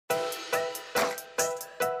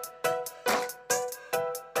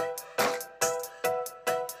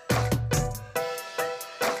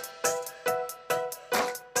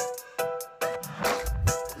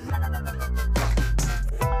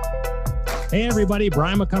Hey everybody,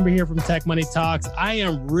 Brian McCumber here from Tech Money Talks. I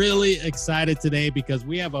am really excited today because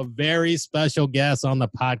we have a very special guest on the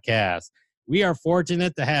podcast. We are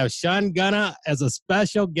fortunate to have Sean Gunna as a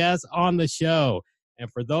special guest on the show.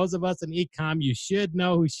 And for those of us in e-com, you should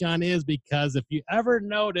know who Sean is because if you ever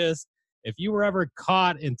noticed, if you were ever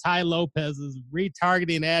caught in Tai Lopez's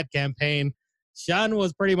retargeting ad campaign, Sean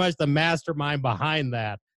was pretty much the mastermind behind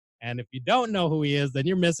that. And if you don't know who he is, then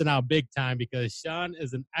you're missing out big time because Sean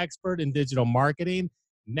is an expert in digital marketing,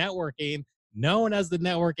 networking, known as the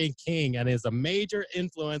networking king, and is a major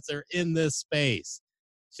influencer in this space.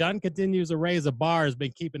 Sean continues to raise the bar, has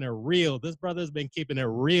been keeping it real. This brother's been keeping it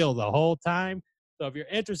real the whole time. So if you're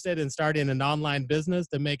interested in starting an online business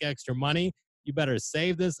to make extra money, you better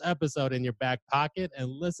save this episode in your back pocket and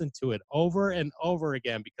listen to it over and over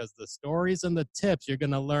again because the stories and the tips you're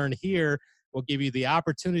going to learn here will give you the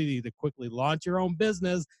opportunity to quickly launch your own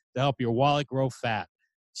business to help your wallet grow fat.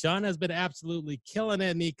 Sean has been absolutely killing it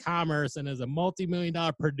in e-commerce and is a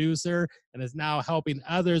multi-million-dollar producer and is now helping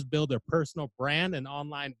others build their personal brand and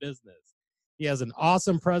online business. He has an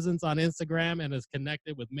awesome presence on Instagram and is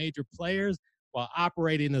connected with major players while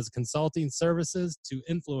operating as consulting services to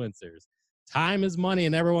influencers. Time is money,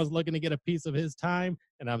 and everyone's looking to get a piece of his time,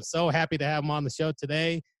 and I'm so happy to have him on the show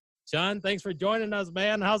today. Sean, thanks for joining us,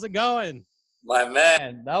 man. How's it going? My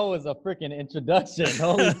man, that was a freaking introduction.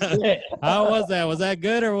 Holy shit. How was that? Was that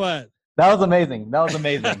good or what? That was amazing. That was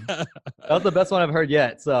amazing. That was the best one I've heard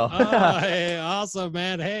yet. So. Oh, hey, awesome,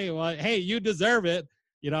 man. Hey, well, hey, you deserve it.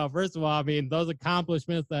 You know, first of all, I mean, those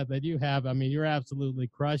accomplishments that you have, I mean, you're absolutely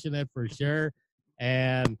crushing it for sure.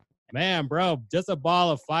 And man, bro, just a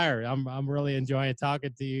ball of fire. I'm really enjoying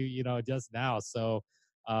talking to you, you know, just now. So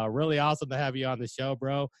really awesome to have you on the show,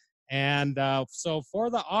 bro. And so for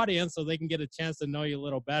the audience, so they can get a chance to know you a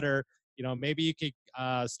little better, you know, maybe you could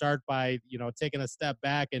start by, you know, taking a step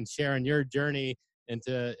back and sharing your journey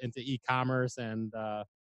into e-commerce and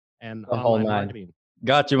online marketing.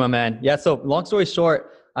 Got you, my man. Yeah. So long story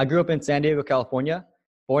short, I grew up in San Diego, California,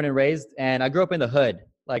 born and raised, and I grew up in the hood.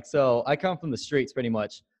 Like, so I come from the streets pretty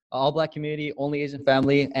much. All black community, only Asian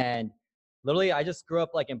family, and literally I just grew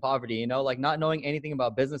up like in poverty, you know, like not knowing anything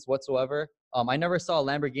about business whatsoever. I never saw a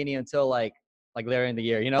Lamborghini until like later in the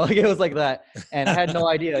year, you know, like it was like that. And I had no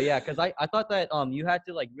idea. Yeah. Cause I thought that you had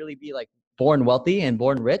to like really be like born wealthy and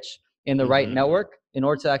born rich in the right network in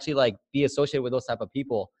order to actually like be associated with those type of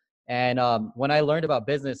people. And when I learned about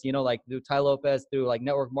business, you know, like through Tai Lopez, through like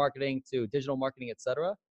network marketing to digital marketing,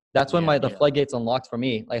 etc., that's when the floodgates unlocked for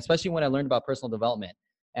me, like especially when I learned about personal development.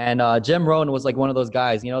 And Jim Rohn was like one of those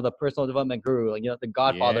guys, you know, the personal development guru, like, you know, the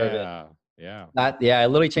godfather of it. Yeah. It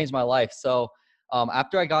literally changed my life. So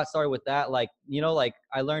after I got started with that, like, you know, like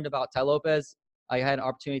I learned about Tai Lopez. I had an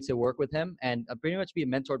opportunity to work with him and pretty much be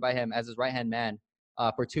mentored by him as his right-hand man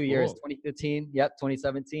for 2 years, 2015,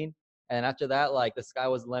 2017. And after that, like the sky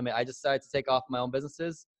was the limit. I just decided to take off my own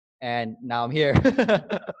businesses and now I'm here.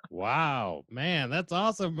 Wow, man, that's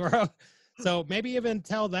awesome, bro. So maybe even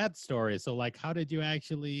tell that story. So like, how did you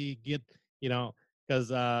actually get, you know, because,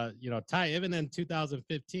 you know, Tai, even in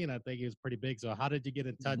 2015, I think he was pretty big. So how did you get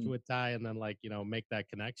in touch with Tai and then like, you know, make that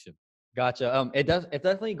connection? Gotcha. It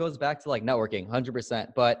definitely goes back to like networking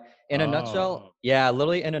 100%, but in a nutshell,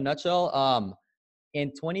 literally in a nutshell,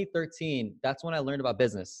 in 2013, that's when I learned about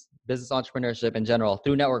business entrepreneurship in general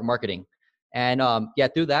through network marketing. And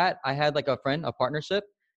through that, I had like a partnership,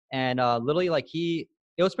 and literally like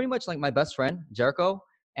it was pretty much like my best friend, Jericho,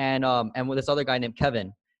 and with this other guy named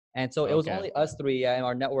Kevin. And so it was only us three in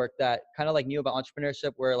our network that kind of like knew about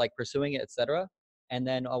entrepreneurship, we're like pursuing it, etc. And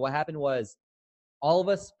then what happened was all of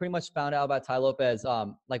us pretty much found out about Tai Lopez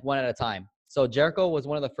like one at a time. So Jericho was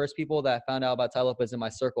one of the first people that found out about Tai Lopez in my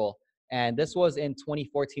circle. And this was in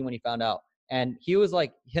 2014 when he found out. And he was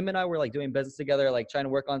like, him and I were like doing business together, like trying to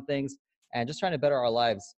work on things and just trying to better our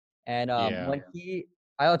lives. And when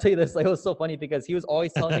I'll tell you this, like, it was so funny because he was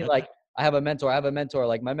always telling me like, I have a mentor.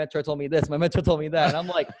 Like my mentor told me this, my mentor told me that. And I'm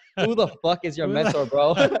like, who the fuck is your mentor,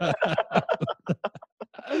 bro?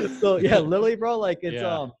 So yeah, literally, bro, like it's,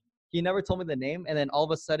 he never told me the name. And then all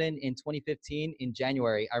of a sudden in 2015, in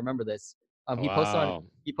January, I remember this, he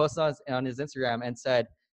posted on his Instagram and said,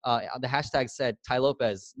 the hashtag said Tai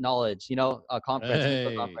Lopez knowledge, you know,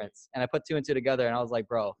 conference. And I put two and two together and I was like,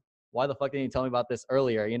 bro, why the fuck didn't you tell me about this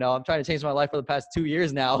earlier? You know, I'm trying to change my life for the past 2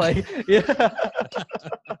 years now. Like, yeah.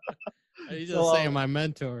 You just saying my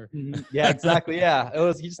mentor. Yeah, exactly. Yeah.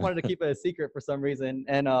 He just wanted to keep it a secret for some reason.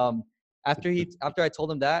 And, after I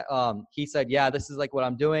told him that, he said, yeah, this is like what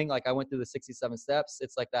I'm doing. Like I went through the 67 steps.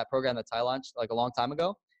 It's like that program that Tai launched like a long time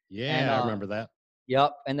ago. Yeah. And, I remember that.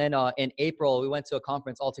 Yep. And then in April, we went to a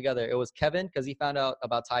conference all together. It was Kevin because he found out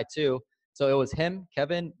about Tai too. So it was him,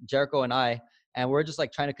 Kevin, Jericho, and I. And we're just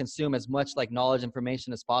like trying to consume as much like knowledge,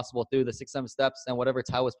 information as possible through the 6, 7 steps and whatever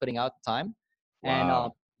Ty was putting out at the time. And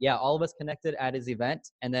Wow. yeah, all of us connected at his event.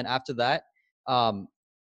 And then after that, um,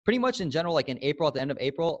 pretty much in general, like in April, at the end of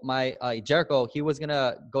April, my Jericho, he was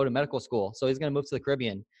gonna go to medical school, so he's gonna move to the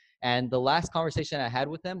Caribbean. And the last conversation I had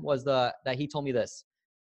with him was that he told me this: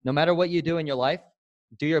 no matter what you do in your life,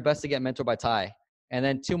 do your best to get mentored by Ty. And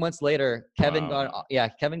then 2 months later, Kevin Wow.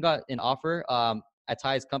 got an offer at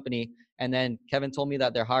Ty's company, and then Kevin told me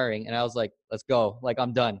that they're hiring, and I was like, let's go, like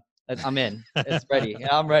I'm done, I'm in, it's ready,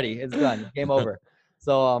 yeah, I'm ready, it's done, game over.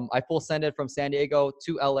 So I full sended from San Diego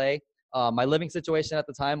to LA. My living situation at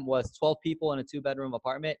the time was 12 people in a 2-bedroom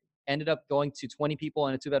apartment. Ended up going to 20 people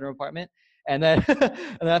in a 2-bedroom apartment, and then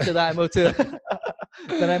and then after that I moved to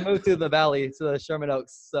then I moved to the Valley, to the Sherman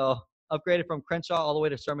Oaks. So upgraded from Crenshaw all the way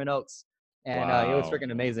to Sherman Oaks, and it was Wow.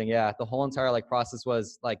 freaking amazing. Yeah, the whole entire like process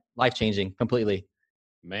was like life changing completely.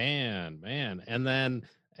 Man. And then,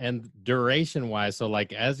 and duration wise, so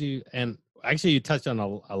like as you, and actually you touched on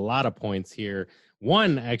a lot of points here.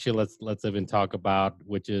 One, actually, let's even talk about,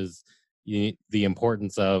 which is the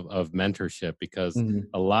importance of mentorship, because Mhm.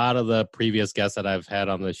 a lot of the previous guests that I've had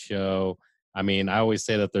on the show, I mean, I always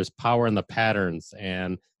say that there's power in the patterns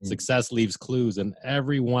and Mm. success leaves clues. And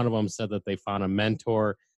every one of them said that they found a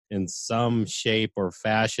mentor in some shape or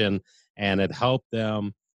fashion, and it helped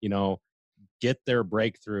them, you know, get their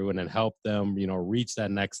breakthrough and then help them, reach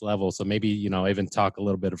that next level. So maybe, even talk a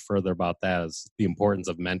little bit further about that, as the importance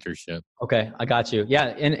of mentorship. Okay, I got you.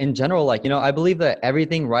 Yeah, in general, like, I believe that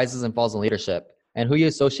everything rises and falls in leadership, and who you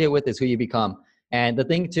associate with is who you become. And the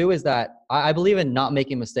thing too is that I believe in not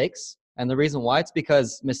making mistakes. And the reason why, it's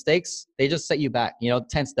because mistakes, they just set you back,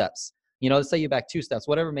 10 steps, they set you back 2 steps,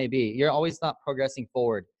 whatever it may be. You're always not progressing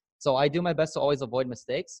forward. So I do my best to always avoid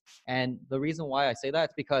mistakes. And the reason why I say that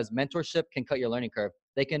is because mentorship can cut your learning curve.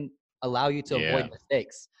 They can allow you to avoid Yeah.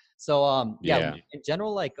 mistakes. So yeah, Yeah. in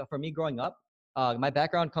general, like for me growing up, my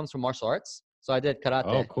background comes from martial arts, so I did Oh,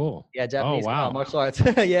 karate. cool. Yeah, Oh, Japanese wow. martial arts.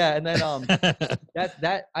 Yeah, and then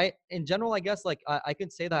that I in general, I guess like I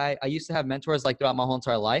could say that I used to have mentors like throughout my whole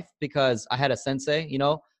entire life, because I had a sensei,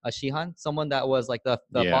 a shihan, someone that was like the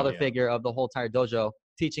Yeah. father figure of the whole entire dojo,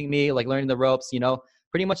 teaching me, like learning the ropes,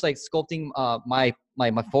 pretty much like sculpting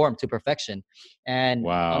my form to perfection. And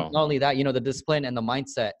Wow. not only that, the discipline and the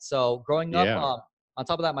mindset. So growing up, Yeah. on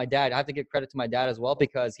top of that, my dad, I have to give credit to my dad as well,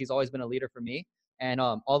 because he's always been a leader for me. And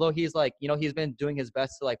although he's like, he's been doing his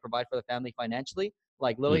best to like provide for the family financially,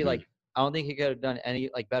 like literally, Hmm. like I don't think he could have done any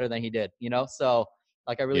like better than he did. So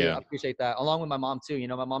like I really Yeah. appreciate that. Along with my mom too.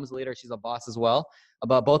 My mom's a leader; she's a boss as well.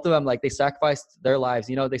 But both of them, like they sacrificed their lives.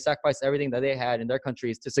 They sacrificed everything that they had in their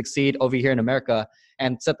countries to succeed over here in America,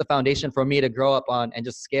 and set the foundation for me to grow up on and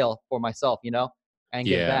just scale for myself. And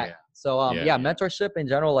give Yeah. back. So Yeah. yeah, mentorship in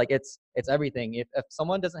general, like it's everything. If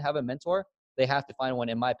someone doesn't have a mentor, they have to find one,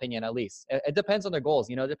 in my opinion, at least. It depends on their goals,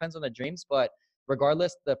 it depends on their dreams, but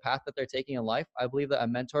regardless the path that they're taking in life, I believe that a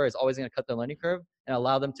mentor is always going to cut their learning curve and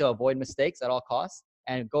allow them to avoid mistakes at all costs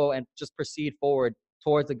and go and just proceed forward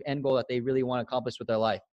towards the end goal that they really want to accomplish with their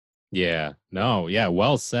life. Yeah, no, yeah,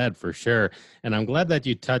 well said for sure. And I'm glad that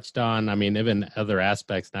you touched on, I mean, even other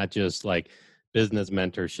aspects, not just like business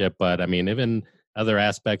mentorship, but I mean, even other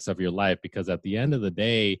aspects of your life, because at the end of the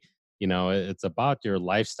day, it's about your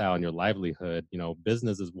lifestyle and your livelihood.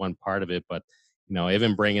 Business is one part of it, but,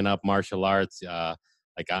 even bringing up martial arts,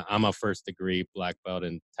 like I'm a first degree black belt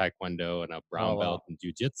in Taekwondo and a Oh brown belt wow. in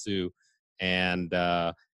Jiu-Jitsu. And,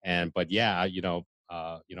 but yeah,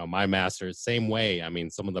 my master's same way. I mean,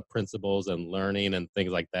 some of the principles and learning and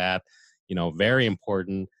things like that, very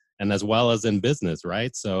important. And as well as in business,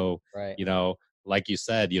 right? So, Right. you know like you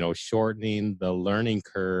said, shortening the learning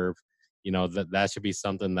curve, that should be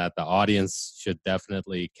something that the audience should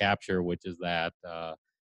definitely capture, which is that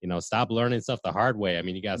stop learning stuff the hard way. I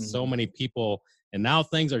mean, you got so Mhm. many people, and now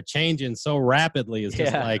things are changing so rapidly. It's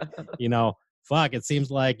just Yeah. like, you know fuck, it seems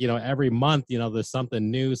like, every month, there's something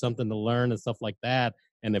new, something to learn and stuff like that.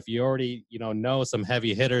 And if you already, know some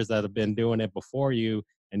heavy hitters that have been doing it before you,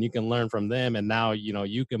 and you can learn from them, and now,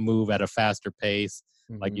 you can move at a faster pace,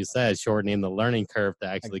 like Mhm. you said, shortening the learning curve to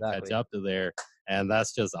actually catch Exactly. up to there. And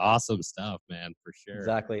that's just awesome stuff, man, for sure.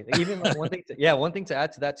 Exactly. Even like one thing to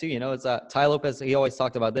add to that too, is Ty Lopez. He always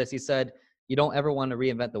talked about this. He said, "You don't ever want to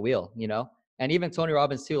reinvent the wheel." And even Tony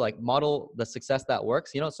Robbins too, like model the success that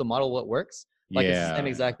works. So model what works. Like it's the same Yeah.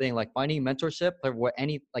 exact thing. Like finding mentorship or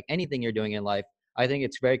anything you're doing in life. I think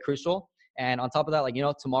it's very crucial. And on top of that, like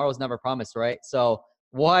tomorrow's never promised, right? So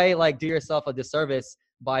why like do yourself a disservice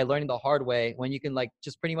by learning the hard way when you can like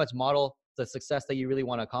just pretty much model the success that you really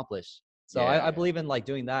want to accomplish? So I believe in like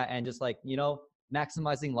doing that and just like, you know,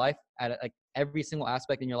 maximizing life at like every single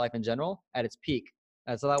aspect in your life in general at its peak.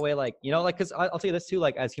 And so that way, like, you know, like, cause I'll tell you this too,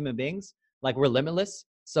 like as human beings, like we're limitless.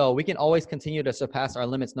 So we can always continue to surpass our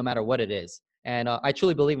limits no matter what it is. And I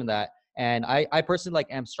truly believe in that. And I personally like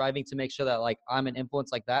am striving to make sure that like I'm an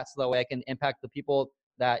influence like that. So that way I can impact the people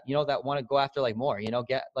that, you know, that want to go after like more, you know,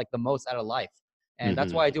 get like the most out of life. And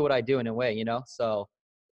that's why I do what I do in a way, you know? So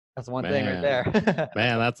that's one thing right Man, there.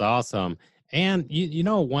 man, that's awesome. And you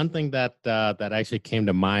know, one thing that that actually came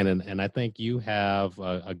to mind, and I think you have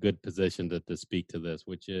a good position to speak to this,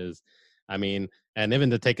 which is, I mean, and even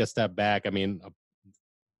to take a step back, I mean,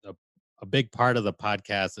 a, a big part of the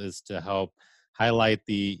podcast is to help highlight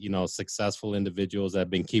the, you know, successful individuals that have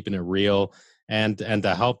been keeping it real, and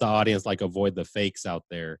to help the audience like avoid the fakes out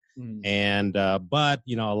there. Mm, And but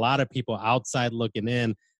you know, a lot of people outside looking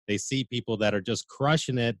in, they see people that are just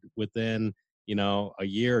crushing it within, you know, a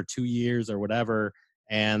year or 2 years or whatever,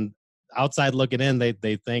 and outside looking in,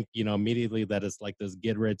 they think, you know, immediately that it's like this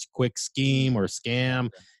get rich quick scheme or scam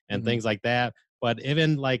gotcha. and Mhm. things like that. But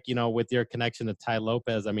even like, you know, with your connection to Ty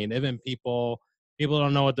Lopez, I mean, even people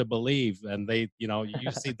don't know what to believe, and they, you know,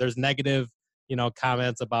 you see there's negative, you know,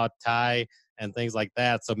 comments about Ty and things like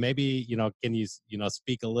that. So maybe, you know, can you, you know,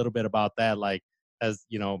 speak a little bit about that, like, as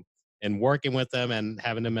you know, in working with them and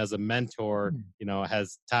having him as a mentor, Mm. you know,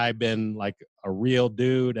 has Ty been like a real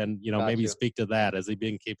dude? And you know, Got maybe you. speak to that. Has he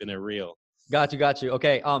been keeping it real? Got you. Got you.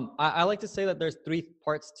 Okay. I like to say that there's three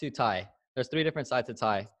parts to Thai. There's three different sides to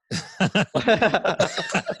Thai.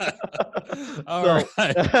 All So, right.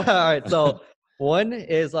 all right. So one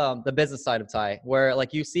is the business side of Thai, where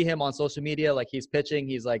like you see him on social media, like he's pitching,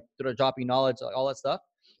 he's like dropping knowledge, like, all that stuff.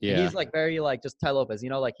 And Yeah. he's like very like just Ty Lopez, you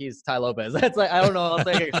know, like he's Ty Lopez. That's like I don't know how else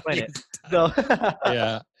I can explain it. He's Ty. So,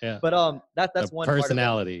 Yeah, yeah. but The that's one part of him.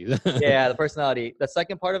 personality. Yeah, the personality. The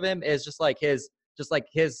second part of him is just like his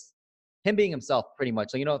him being himself pretty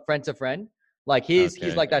much. So, you know, friend to friend. Like he's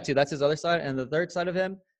Okay. like that too. That's his other side. And the third side of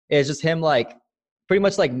him is just him like pretty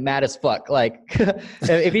much like mad as fuck. Like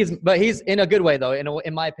if he's but he's in a good way though,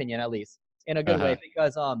 in my opinion at least. In a good way Uh-huh.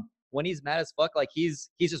 because when he's mad as fuck, like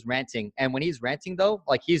he's just ranting. And when he's ranting though,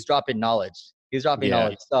 like he's dropping knowledge. He's dropping Yeah.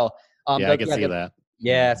 knowledge. So Yeah, I can see that.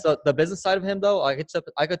 yeah, so the business side of him though, I could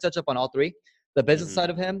touch up on all three. The business Hmm. side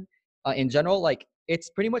of him, in general, like it's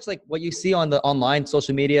pretty much like what you see on the online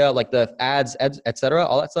social media, like the ads, etc.,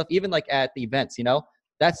 all that stuff. Even like at the events, you know,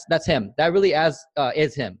 that's him. That really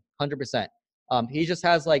is him, 100%. He just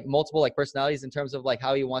has like multiple like personalities in terms of like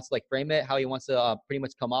how he wants to like frame it, how he wants to pretty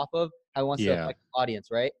much come off of, how he wants to Yeah. affect the audience,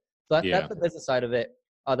 right? So that's Yeah. the business side of it.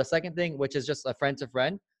 The second thing, which is just a friend to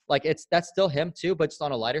friend, like that's still him too, but just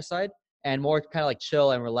on a lighter side and more kind of like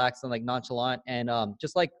chill and relaxed and like nonchalant and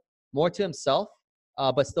just like more to himself,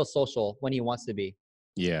 but still social when he wants to be.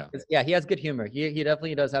 Yeah. 'Cause, yeah, he has good humor. He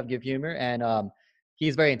definitely does have good humor, and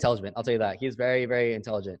he's very intelligent. I'll tell you that he's very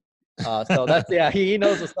intelligent. So that's yeah, he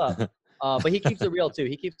knows what's up. But he keeps it real too.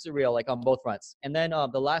 He keeps it real like on both fronts. And then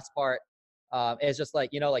the last part is just like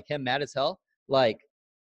you know like him mad as hell. Like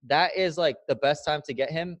that is like the best time to get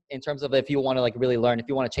him in terms of if you want to like really learn, if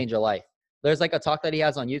you want to change your life. There's like a talk that he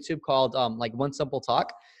has on YouTube called like One Simple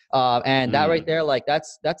Talk. And that right Mm. there, like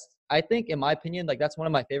that's I think in my opinion, like that's one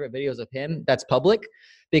of my favorite videos of him that's public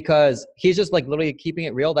because he's just like literally keeping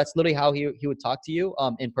it real. That's literally how he would talk to you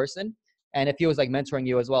in person. And if he was like mentoring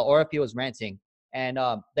you as well, or if he was ranting. And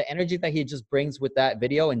the energy that he just brings with that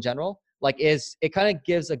video in general, like is it kind of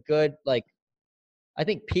gives a good like I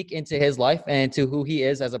think peek into his life and to who he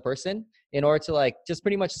is as a person in order to like just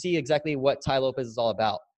pretty much see exactly what Ty Lopez is all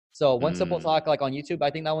about. So One Simple Mm. Talk like on YouTube, I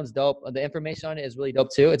think that one's dope. The information on it is really dope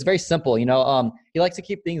too. It's very simple, you know. He likes to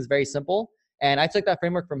keep things very simple, and I took that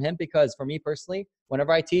framework from him because for me personally,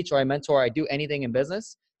 whenever I teach or I mentor, or I do anything in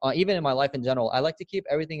business, even in my life in general, I like to keep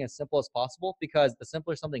everything as simple as possible because the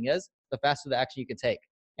simpler something is, the faster the action you can take.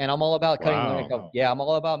 And I'm all about cutting learning. Wow. Yeah, I'm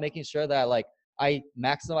all about making sure that like I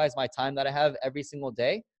maximize my time that I have every single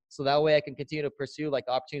day. So that way I can continue to pursue like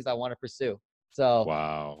the opportunities I want to pursue. So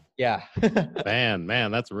Wow. yeah.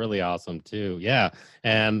 Man, that's really awesome too. Yeah.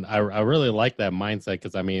 And I really like that mindset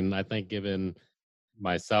because I mean, I think given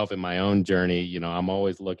myself in my own journey, you know, I'm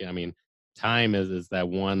always looking, I mean, time is that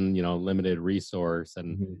one, you know, limited resource,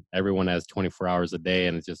 and Mhm. everyone has 24 hours a day,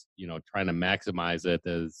 and it's just, you know, trying to maximize it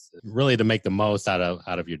is really to make the most out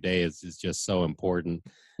of your day is just so important.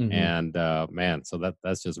 Mhm. And man, so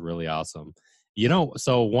that's just really awesome. You know,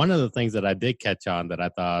 so one of the things that I did catch on that I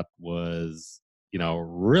thought was, you know,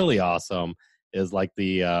 really awesome is like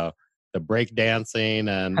the break dancing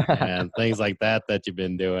and things like that you've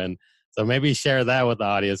been doing. So maybe share that with the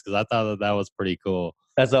audience because I thought that was pretty cool.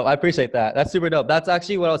 That's dope. I appreciate that. That's super dope. That's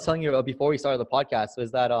actually what I was telling you about before we started the podcast.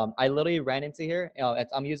 Was that I literally ran into here.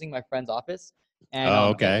 I'm using my friend's office, and Oh,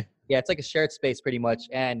 okay. yeah, it's like a shared space pretty much.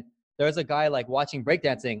 And there's a guy like watching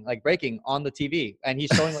breakdancing, like breaking on the TV, and he's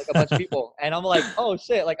showing like a bunch of people. And I'm like, oh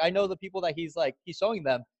shit! Like I know the people that he's showing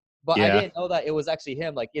them, but I Yeah. didn't know that it was actually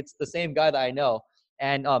him. Like it's the same guy that I know.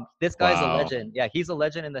 And this guy's a Wow. legend. Yeah, he's a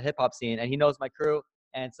legend in the hip hop scene, and he knows my crew.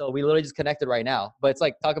 And so we literally just connected right now. But it's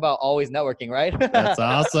like talk about always networking, right? That's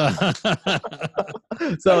awesome.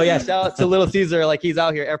 So yeah, shout out to Little Caesar. Like he's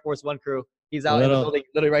out here, Air Force One crew. He's out in the building,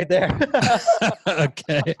 literally right there.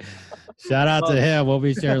 Okay. Shout out to him. We'll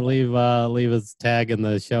be sure to leave his tag in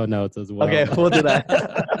the show notes as well. Okay, we'll do that.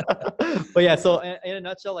 But yeah, so in a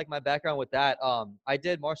nutshell, like my background with that, I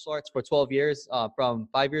did martial arts for 12 years, from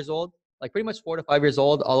 5 years old, like pretty much 4 to 5 years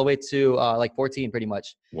old, all the way to like 14, pretty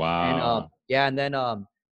much. And Wow. yeah, and then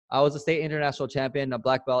I was a state international champion, a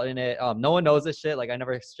black belt in it. No one knows this shit. Like I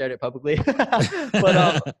never shared it publicly,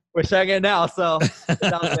 but we're sharing it now, so it's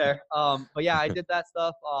out there. But yeah, I did that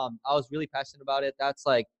stuff. I was really passionate about it. That's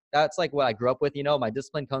like what I grew up with. You know, my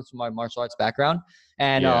discipline comes from my martial arts background,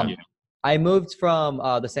 and I moved from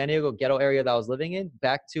the San Diego ghetto area that I was living in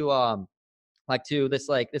back to to this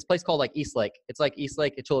place called like East Lake. It's like East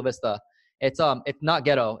Lake at Chula Vista. It's not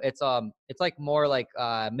ghetto. It's like more like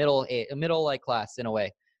middle like class in a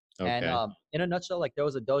way. Okay. And in a nutshell, like there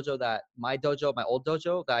was a dojo that my old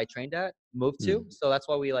dojo that I trained at moved to. So that's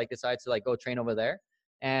why we like decided to like go train over there.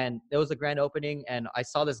 And there was a grand opening, and I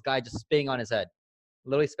saw this guy just spitting on his head,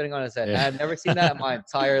 literally spitting on his head. Yeah. I've never seen that in my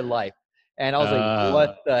entire life. And I was like,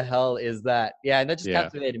 what the hell is that? Yeah. And that just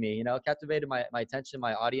captivated me, you know, captivated my attention,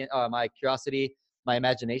 my audience, my curiosity, my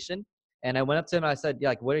imagination. And I went up to him and I said, yeah,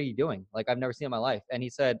 like, what are you doing? Like, I've never seen it in my life. And he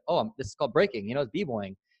said, oh, this is called breaking, you know, it's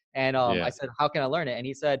b-boying. And I said, how can I learn it? And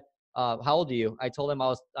he said, how old are you? I told him I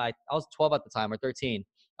was 12 at the time, or 13.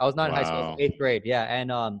 I was not in high school, I was in 8th grade. Yeah.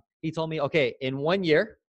 And he told me, okay, in 1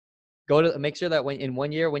 year, make sure that in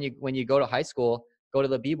 1 year, when you go to high school, go to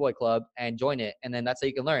the B-Boy Club and join it. And then that's how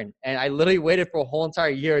you can learn. And I literally waited for a whole entire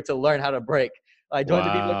year to learn how to break. I joined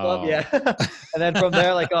the B-Boy Club. Yeah. And then from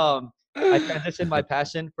there, like, I transitioned my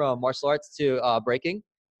passion from martial arts to breaking.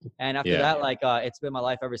 And after that, like, it's been my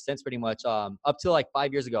life ever since, pretty much, up to like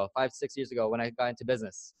 5 years ago, 6 years ago, when I got into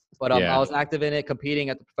business. But I was active in it, competing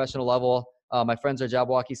at the professional level. My friends are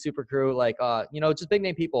Jabberwocky Super Crew, like, you know, just big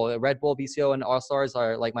name people. Red Bull, BCO, and All Stars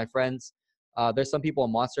are like my friends. There's some people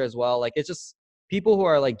in Monster as well. Like, it's just people who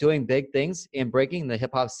are like doing big things in breaking the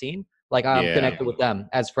hip hop scene. Like, I'm connected with them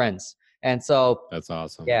as friends. And so that's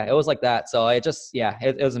awesome. Yeah, it was like that. So it just,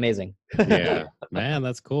 it was amazing. Yeah, man,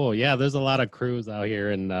 that's cool. Yeah, there's a lot of crews out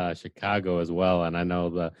here in Chicago as well. And I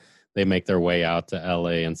know they make their way out to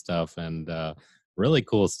LA and stuff, and really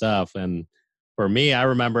cool stuff. And for me, I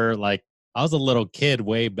remember like I was a little kid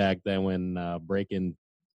way back then when Breaking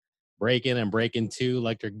and Breaking 2,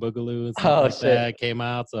 Electric Boogaloo and stuff like that came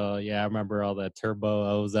out. So yeah, I remember all that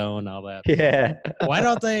Turbo, Ozone, all that. Yeah.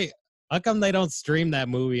 How come they don't stream that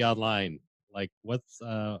movie online? Like,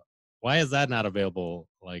 why is that not available?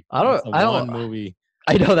 Like, I don't movie.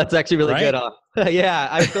 I know that's actually really good. Yeah,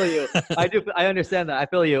 I feel you. I understand that. I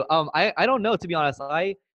feel you. I don't know, to be honest.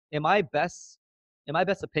 In my best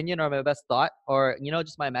opinion, or my best thought, or, you know,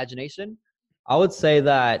 just my imagination, I would say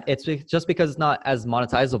that it's just because it's not as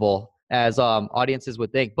monetizable as audiences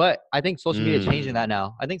would think. But I think social media is changing that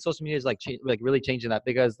now. I think social media is like really changing that,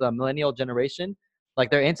 because the millennial generation, like,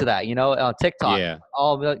 they're into that, you know, TikTok,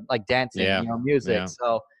 all like dancing, you know, music. Yeah.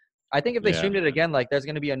 So I think if they streamed it again, like, there's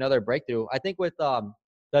going to be another breakthrough. I think with the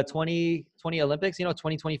 2020 Olympics, you know,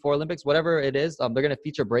 2024 Olympics, whatever it is, they're going to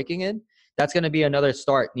feature breaking in. That's going to be another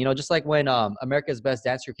start, you know, just like when America's Best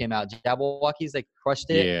Dancer came out, Jabberwockies, like, crushed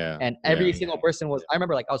it. Yeah. And every single person was, I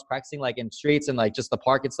remember, like, I was practicing like in streets and like just the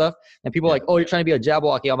park and stuff. And people were like, oh, you're trying to be a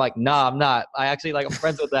Jabberwocky. I'm like, nah, I'm not. I actually, like, I'm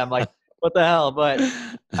friends with them. Like, what the hell? But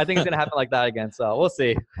I think it's going to happen like that again. So we'll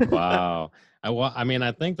see. Wow. I mean,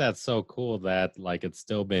 I think that's so cool that, like, it's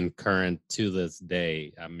still been current to this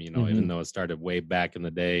day. I mean, you know, even though it started way back in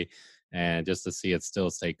the day, and just to see it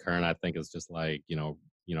still stay current, I think it's just like, you know,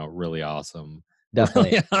 really awesome.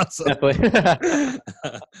 Definitely. Really awesome. Definitely.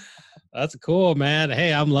 That's cool, man.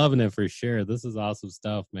 Hey, I'm loving it for sure. This is awesome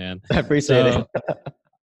stuff, man. I appreciate it.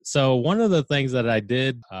 So one of the things that I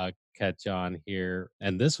did catch on here,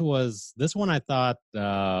 and this one I thought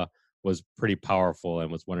was pretty powerful,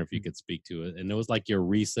 and was wondering if you could speak to it. And it was like your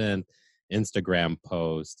recent Instagram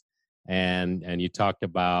post, and you talked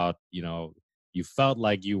about, you know, you felt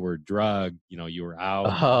like you were drugged, you know, you were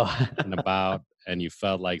out and about, and you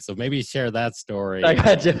felt like, so maybe share that story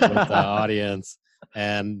with the audience.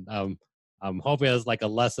 And I'm hoping it's like a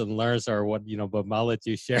lesson learned or what, but I'll let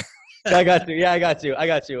you share. I got you. Yeah, I got you.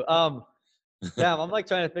 Damn, I'm like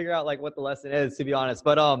trying to figure out like what the lesson is, to be honest.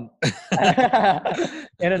 But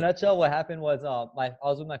in a nutshell, what happened was I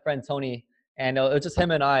was with my friend Tony, and it was just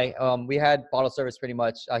him and I. We had bottle service pretty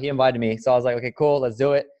much. He invited me, so I was like, okay, cool, let's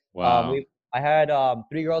do it. Wow. I had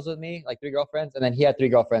 3 girls with me, like 3 girlfriends, and then he had 3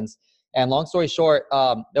 girlfriends. And long story short,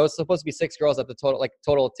 there was supposed to be 6 girls at the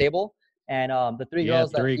total table, and the 3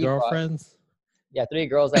 girls that 3 girlfriends. Yeah, 3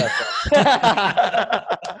 girls. I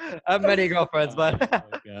have many girlfriends, but God,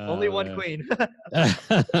 only one queen.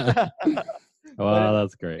 Wow,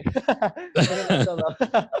 that's great.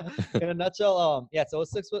 In a nutshell, yeah, so it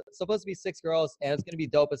was supposed to be 6 girls, and it's going to be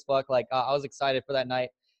dope as fuck. Like, I was excited for that night.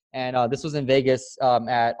 And this was in Vegas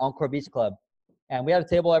at Encore Beach Club. And we had a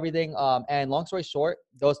table, everything. And long story short,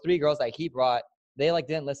 those 3 girls that he brought, they like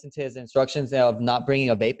didn't listen to his instructions of not bringing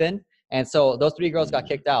a vape in. And so those 3 girls got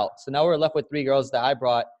kicked out. So now we're left with 3 girls that I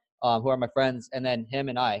brought, who are my friends, and then him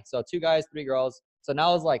and I. So 2 guys, 3 girls. So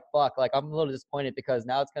now it's like, fuck, like I'm a little disappointed because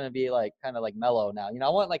now it's going to be like kind of like mellow now. I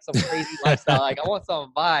want like some crazy lifestyle. Like I want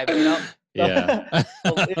some vibe, Yeah.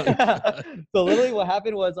 So literally what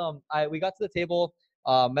happened was we got to the table,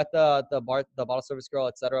 met the bottle service girl,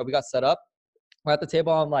 etc. We got set up. We're at the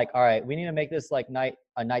table. I'm like, all right, we need to make this like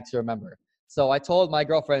a night to remember. So I told my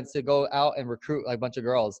girlfriends to go out and recruit like a bunch of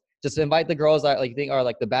girls. Just invite the girls that like think are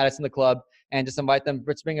like the baddest in the club, and just invite them.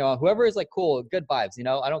 Just bring on whoever is like cool, good vibes.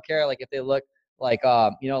 I don't care like if they look like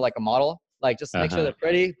like a model. Like just make sure they're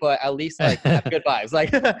pretty, but at least like have good vibes.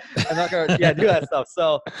 Like I'm not gonna do that stuff.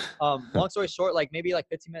 So long story short, like maybe like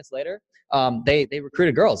 15 minutes later, they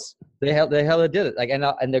recruited girls. They hella did it. Like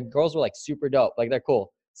and the girls were like super dope. Like they're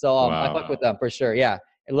cool. So I fuck with them for sure. Yeah.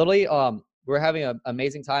 And literally we were having an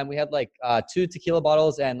amazing time. We had like 2 tequila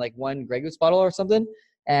bottles and like 1 Grey Goose bottle or something.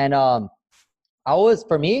 And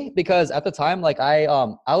for me, because at the time, like I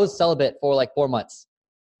was celibate for like 4 months.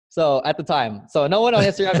 So at the time, so no one on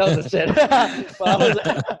Instagram knows this shit.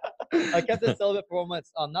 But I kept it celibate for 4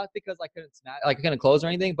 months. Not because I couldn't close or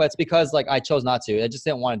anything, but it's because like I chose not to. I just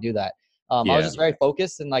didn't want to do that. I was just very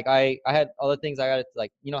focused, and like I had other things I got to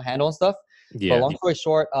like handle and stuff. Yeah. But long story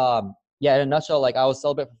short, yeah, in a nutshell, like I was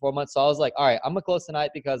celibate for 4 months, so I was like, all right, I'm gonna close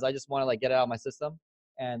tonight because I just want to like get it out of my system,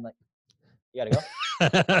 and like, you gotta go.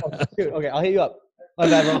 Oh, shoot. Okay, I'll hit you up. My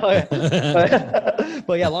bad, bro. Okay.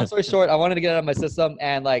 But yeah, long story short, I wanted to get it out of my system,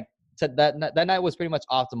 and like that night was pretty much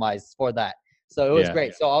optimized for that. So it was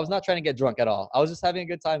great. So I was not trying to get drunk at all. I was just having a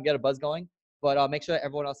good time, get a buzz going, but make sure that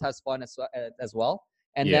everyone else has fun as well.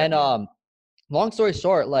 And then long story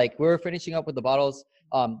short, like we were finishing up with the bottles.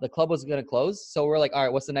 The club was going to close. So we're like, all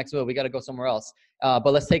right, what's the next move? We got to go somewhere else.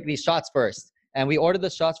 But let's take these shots first. And we ordered the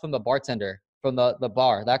shots from the bartender, from the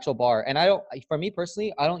bar, the actual bar. And for me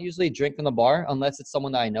personally, I don't usually drink from the bar unless it's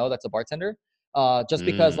someone that I know that's a bartender. Just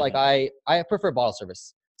because like I prefer bottle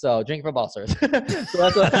service. So drinking from bottle service. So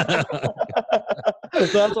that's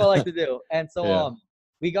what I like to do. And so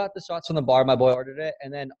we got the shots from the bar. My boy ordered it.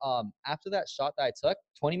 And then after that shot that I took,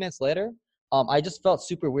 20 minutes later, I just felt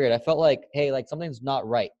super weird. I felt like, hey, like something's not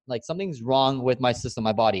right. Like something's wrong with my system,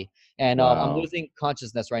 my body. And I'm losing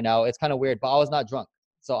consciousness right now. It's kind of weird, but I was not drunk.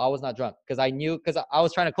 So I was not drunk because I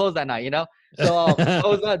was trying to close that night, So I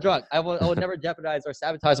was not drunk. I would never jeopardize or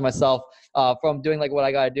sabotage myself from doing like what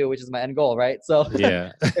I got to do, which is my end goal, right? So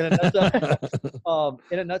yeah. in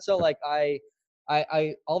a nutshell, like I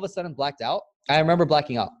all of a sudden blacked out. I remember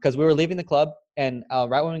blacking out because we were leaving the club, and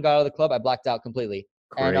right when we got out of the club, I blacked out completely.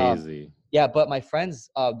 Crazy. And, yeah, but my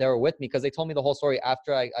friends, they were with me because they told me the whole story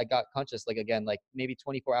after I got conscious, like again, like maybe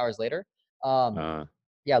 24 hours later.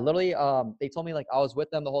 Yeah, literally, they told me like I was with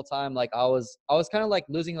them the whole time. Like I was kind of like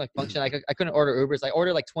losing like function. I couldn't order Ubers. I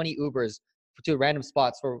ordered like 20 Ubers to random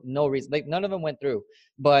spots for no reason. Like none of them went through.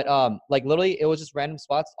 But like literally, it was just random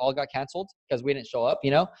spots. All got canceled because we didn't show up,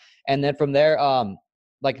 And then from there,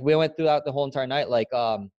 like we went throughout the whole entire night. Like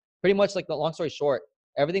pretty much like the long story short,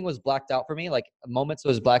 everything was blacked out for me. Like moments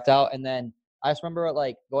was blacked out, and then I just remember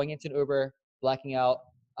like going into an Uber, blacking out,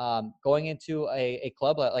 going into a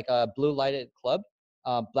club like a blue lighted club.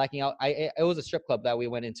 Blacking out. It was a strip club that we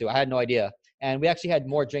went into. I had no idea. And we actually had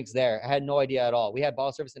more drinks there. I had no idea at all. We had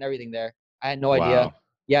bottle service and everything there. I had no idea.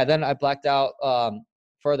 Yeah. Then I blacked out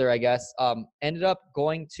further, I guess. Ended up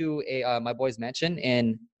going to my boy's mansion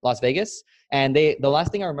in Las Vegas. And the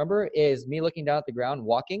last thing I remember is me looking down at the ground,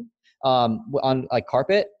 walking on like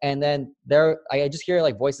carpet. And then I just hear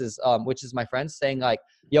like voices, which is my friends saying like,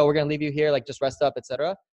 yo, we're going to leave you here. Like just rest up,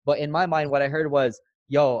 etc. But in my mind, what I heard was,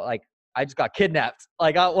 yo, like, I just got kidnapped.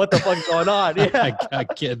 Like, what the fuck is going on? Yeah. I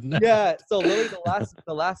got kidnapped. Yeah. So literally the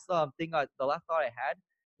last thought I had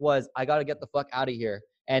was I got to get the fuck out of here.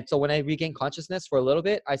 And so when I regained consciousness for a little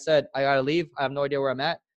bit, I said, I gotta leave. I have no idea where I'm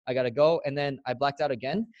at. I gotta go. And then I blacked out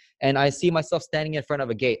again. And I see myself standing in front of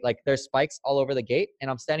a gate. Like there's spikes all over the gate. And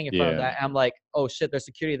I'm standing in front of that. And I'm like, oh shit, there's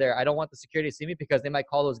security there. I don't want the security to see me because they might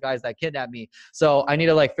call those guys that kidnapped me. So I need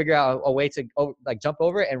to like figure out a way to like jump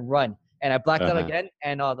over and run. And I blacked out again.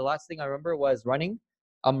 And the last thing I remember was running.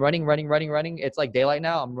 I'm running. It's like daylight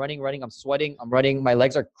now. I'm running. I'm sweating. I'm running. My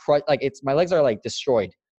legs are my legs are like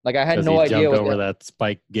destroyed. Like I had no idea. Jumped over that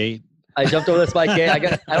spike gate. I jumped over the spike gate. I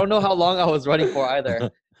guess I don't know how long I was running for either.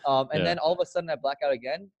 And then all of a sudden I black out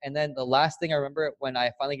again. And then the last thing I remember when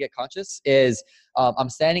I finally get conscious is I'm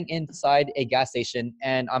standing inside a gas station,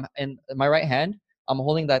 and I'm in my right hand, I'm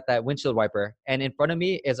holding that windshield wiper, and in front of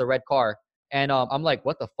me is a red car. And I'm like,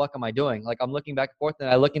 what the fuck am I doing? Like I'm looking back and forth, and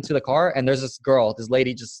I look into the car, and there's this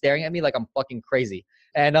lady just staring at me like I'm fucking crazy.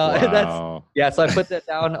 And Wow. so I put that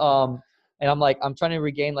down. And I'm like, I'm trying to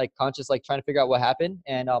regain like conscious, like trying to figure out what happened.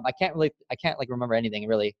 And I can't like remember anything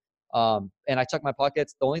really. And I checked my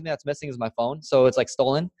pockets. The only thing that's missing is my phone. So it's like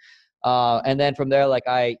stolen. And then from there, like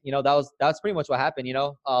that's pretty much what happened,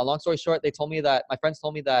 long story short, my friends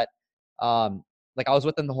told me that, like I was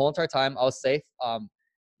with them the whole entire time. I was safe.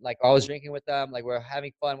 Like I was drinking with them, like we're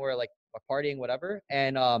having fun. We're like partying, whatever.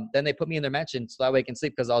 And then they put me in their mansion so that way I can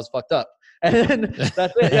sleep because I was fucked up. And then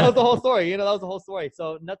that's it. That was the whole story. That was the whole story.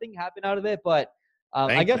 So nothing happened out of it, but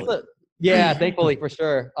I guess, thankfully for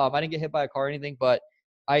sure. I didn't get hit by a car or anything, but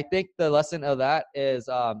I think the lesson of that is,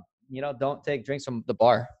 don't take drinks from the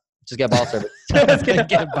bar. Just get bottle service.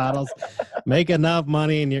 Get bottles. Make enough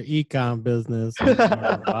money in your e-com business.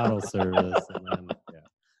 Bottle service. And then,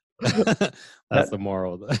 that's the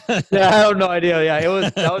moral. I have no idea. Yeah,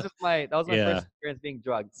 that was my first experience being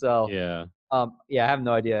drugged. So I have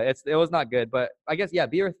no idea. It was not good, but I guess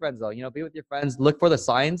be with friends though. Be with your friends. Look for the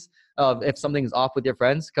signs of if something's off with your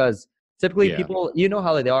friends, because typically people,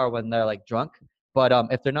 how they are when they're like drunk. But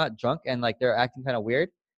if they're not drunk and like they're acting kind of weird,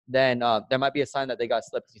 then there might be a sign that they got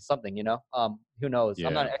slipped into something. Who knows?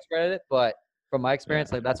 I'm not an expert at it, but from my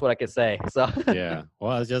experience, like that's what I could say. So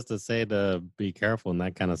well, it's just to say to be careful, and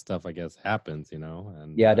that kind of stuff, I guess, happens.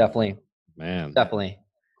 And definitely, man, definitely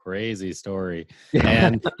crazy story.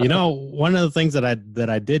 And one of the things that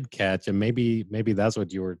I did catch, and maybe that's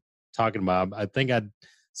what you were talking about. I think I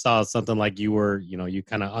saw something like you were, you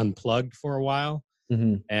kind of unplugged for a while.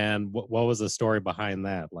 Mm-hmm. And what was the story behind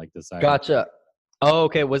that? Like this idea? Gotcha. Oh,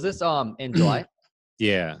 okay. Was this in July?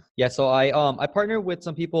 Yeah. So I partnered with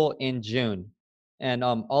some people in June, and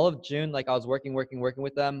all of June, like I was working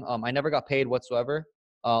with them. I never got paid whatsoever.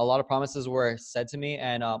 A lot of promises were said to me,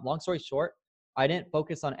 and long story short, I didn't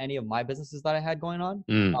focus on any of my businesses that I had going on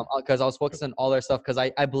because I was focused on all their stuff because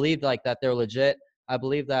I believed like that they're legit. I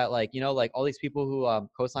believe that like like all these people who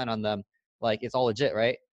co-sign on them, like it's all legit,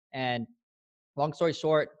 right? And long story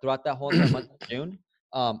short, throughout that whole entire month of June,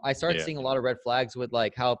 I started seeing a lot of red flags with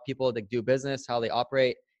like how people like do business, how they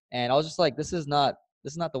operate. And I was just like, this is not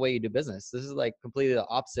the way you do business. This is like completely the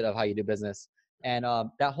opposite of how you do business. And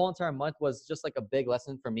that whole entire month was just like a big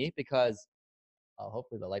lesson for me because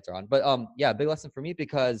hopefully the lights are on. But big lesson for me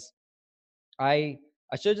because I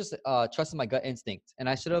should have just trusted my gut instinct, and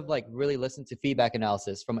I should have like really listened to feedback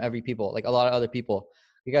analysis from like a lot of other people,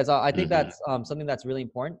 because I think that's something that's really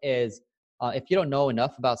important is if you don't know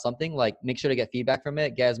enough about something, like make sure to get feedback from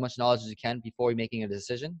it, get as much knowledge as you can before making a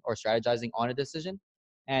decision or strategizing on a decision.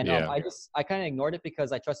 And I kind of ignored it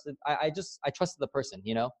because I trusted the person,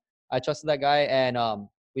 I trusted that guy, and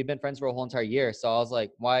we've been friends for a whole entire year. So I was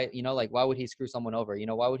like, why would he screw someone over?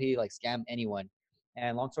 Why would he like scam anyone?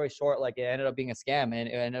 And long story short, like it ended up being a scam, and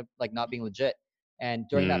it ended up like not being legit. And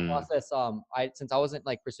during that process, since I wasn't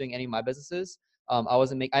like pursuing any of my businesses, I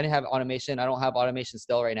didn't have automation. I don't have automation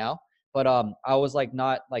still right now, but I was like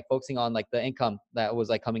not like focusing on like the income that was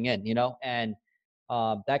like coming in, and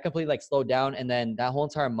that completely like slowed down. And then that whole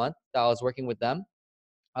entire month that I was working with them,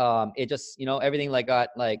 it just everything like got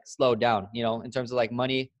like slowed down, in terms of like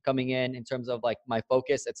money coming in terms of like my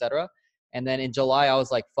focus, etc. And then in July I was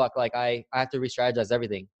like, fuck, like I have to re-strategize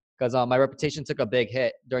everything, because my reputation took a big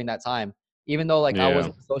hit during that time, even though like I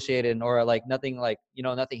wasn't associated or like nothing like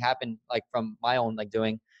nothing happened like from my own like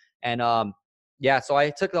doing. And so I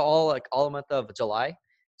took all the month of July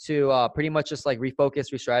to pretty much just like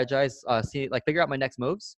refocus, re-strategize, figure out my next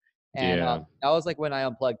moves. And that was like when I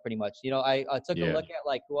unplugged pretty much. I took a look at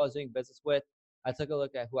like who I was doing business with. I took a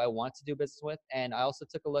look at who I want to do business with. And I also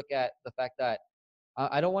took a look at the fact that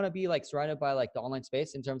I don't want to be like surrounded by like the online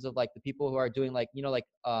space in terms of like the people who are doing like, like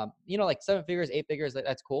 7 figures, 8 figures.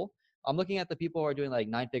 That's cool. I'm looking at the people who are doing like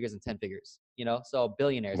 9 figures and 10 figures, so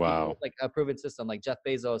billionaires, people with like a proven system, like Jeff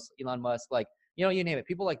Bezos, Elon Musk, like, you name it,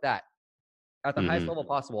 people like that. at the highest level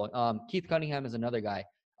possible. Keith Cunningham is another guy.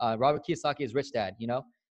 Robert Kiyosaki is Rich Dad,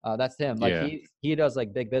 that's him. Like Yeah. he does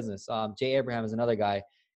like big business. Jay Abraham is another guy.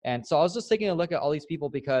 And so I was just taking a look at all these people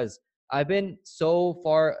because I've been so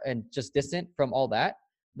far and just distant from all that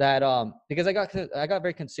because I got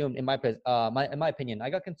very consumed in my opinion. I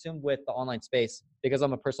got consumed with the online space because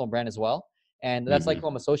I'm a personal brand as well. And that's like who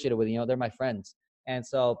I'm associated with, they're my friends. And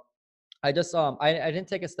so I just I didn't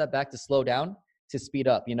take a step back to slow down, to speed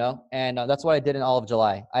up, and that's what I did in all of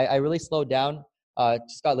July. I really slowed down,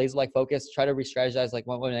 just got laser-like focused, try to re-strategize like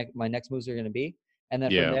what my next moves are going to be. And then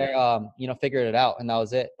from there, figured it out, and that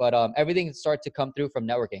was it. But everything started to come through from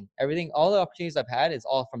networking. All the opportunities I've had is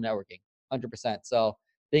all from networking, 100%. So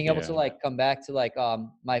being able to like come back to like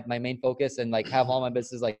my main focus and like have all my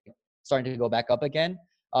business like starting to go back up again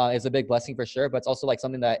is a big blessing for sure. But it's also like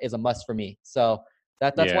something that is a must for me. So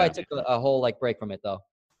that's why I took a whole like break from it though.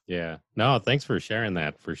 Yeah. No, thanks for sharing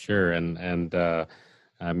that for sure. And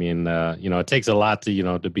I mean, it takes a lot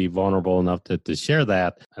to, to be vulnerable enough to share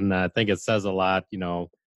that. And I think it says a lot,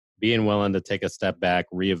 being willing to take a step back,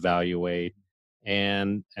 reevaluate,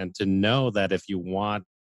 and to know that if you want,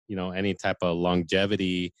 any type of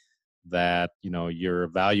longevity, that, you're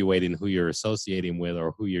evaluating who you're associating with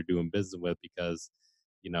or who you're doing business with, because,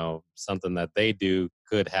 something that they do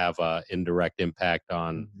could have a indirect impact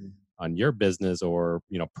on your business or,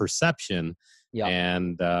 perception. Yeah.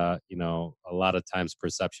 And, a lot of times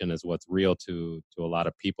perception is what's real to a lot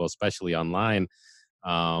of people, especially online.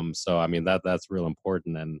 So, I mean, that's real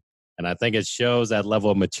important. And I think it shows that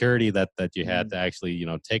level of maturity that you had to actually,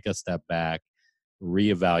 take a step back,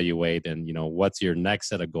 reevaluate, and, what's your next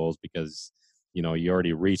set of goals, because, you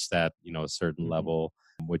already reached that, certain level,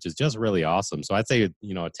 which is just really awesome. So I'd say, a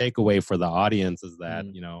takeaway for the audience is that,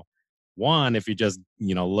 one, if you're just,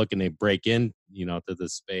 looking to break in, to the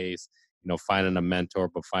space, finding a mentor,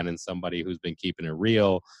 but finding somebody who's been keeping it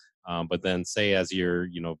real. But then say, as you're,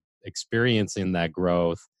 experiencing that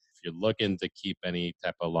growth, if you're looking to keep any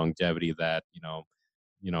type of longevity, that,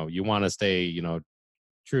 you want to stay,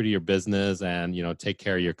 true to your business and, take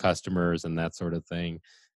care of your customers and that sort of thing.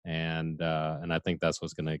 And I think that's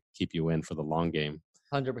what's going to keep you in for the long game.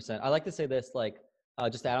 100%. I like to say this, like,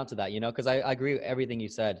 just to add on to that, because I agree with everything you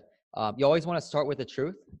said. You always want to start with the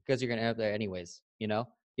truth because you're going to end up there anyways. You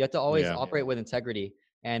have to always operate with integrity.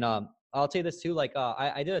 And I'll tell you this too, like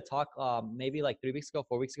I did a talk maybe like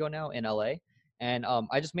 4 weeks ago now in LA. And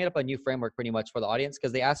I just made up a new framework pretty much for the audience,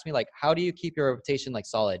 because they asked me like, how do you keep your reputation like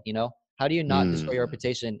solid? How do you not destroy your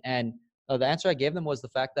reputation? And the answer I gave them was the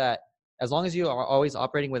fact that as long as you are always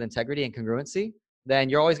operating with integrity and congruency, then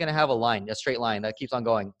you're always going to have a straight line that keeps on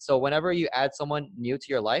going. So whenever you add someone new to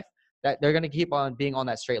your life, that they're going to keep on being on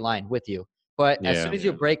that straight line with you. But as soon as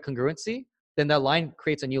you break congruency, then that line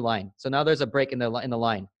creates a new line. So now there's a break in the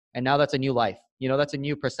line, and now that's a new life. That's a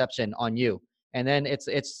new perception on you. And then it's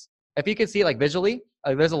if you can see it like visually,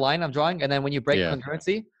 there's a line I'm drawing, and then when you break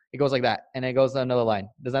congruency, it goes like that, and it goes to another line.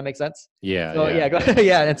 Does that make sense? Yeah. So,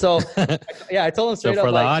 yeah. And so, I told him straight up. So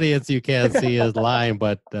for the audience, you can't see his line,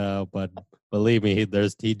 but believe me,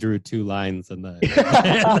 he drew 2 lines in the.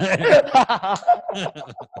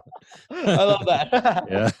 I love that.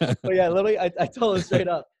 Yeah. But yeah, literally, I told him straight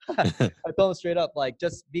up. Like,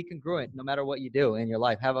 just be congruent no matter what you do in your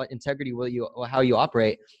life. Have integrity with you, or how you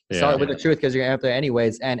operate. Start with the truth, because you're gonna have to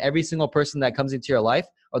anyways. And every single person that comes into your life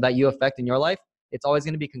or that you affect in your life, it's always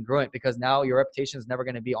going to be congruent, because now your reputation is never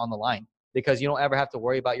going to be on the line, because you don't ever have to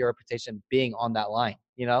worry about your reputation being on that line,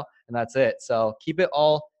 and that's it. So keep it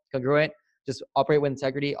all congruent. Just operate with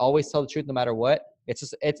integrity. Always tell the truth no matter what.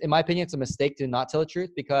 It's in my opinion, it's a mistake to not tell the truth,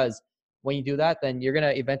 because when you do that, then you're going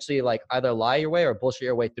to eventually like either lie your way or bullshit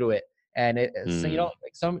your way through it. And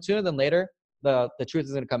so, sooner than later, the truth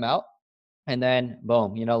is going to come out. And then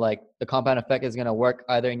boom, like the compound effect is going to work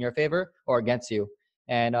either in your favor or against you.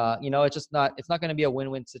 And, it's not going to be a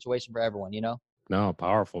win-win situation for everyone, No,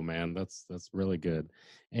 powerful, man. That's really good.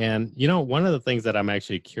 And, one of the things that I'm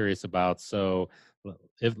actually curious about, so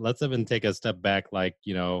let's even take a step back, like,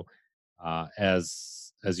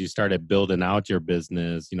 as you started building out your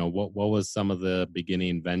business, what was some of the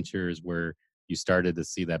beginning ventures where you started to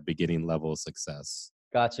see that beginning level of success?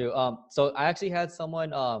 Got you. So I actually had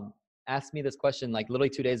someone asked me this question like literally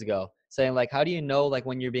 2 days ago, saying like, how do you know like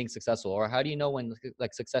when you're being successful, or how do you know when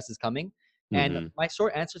like success is coming? And my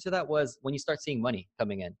short answer to that was when you start seeing money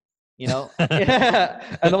coming in, And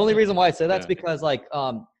the only reason why I say that's because like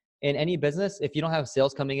in any business, if you don't have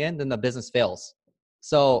sales coming in, then the business fails.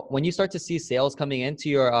 So when you start to see sales coming into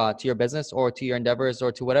your business or to your endeavors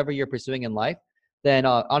or to whatever you're pursuing in life, then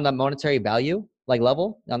on the monetary value like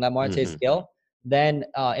level, on that monetary scale, then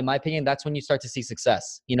in my opinion, that's when you start to see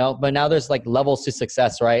success, you know. But now there's like levels to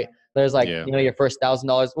success, right? There's like, Yeah. you know, your first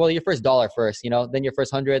 $1,000, well, your first dollar first, you know, then your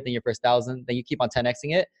first 100, then your first 1,000, then you keep on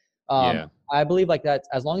 10xing it. Yeah. I believe like that,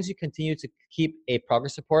 as long as you continue to keep a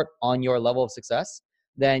progress report on your level of success,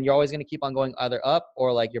 then you're always going to keep on going either up,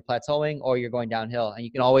 or like you're plateauing, or you're going downhill. And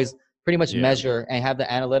you can always pretty much Yeah. measure and have the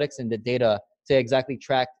analytics and the data to exactly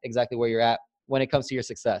track exactly where you're at when it comes to your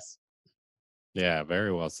success. Yeah,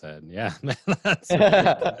 very well said. Yeah, man, that's really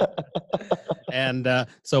good. And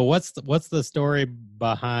so what's the story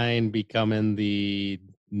behind becoming the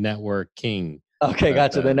network king? Okay,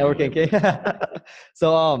 gotcha. The That you networking labeled king. it.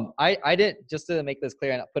 So I didn't, just to make this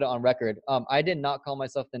clear and put it on record, I did not call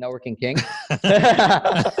myself the networking king.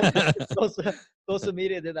 Social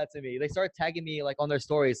media did that to me. They started tagging me like on their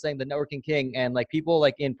stories saying the networking king, and like people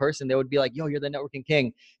like in person, they would be like, yo, you're the networking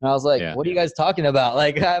king. And I was like, Yeah. what are you guys talking about?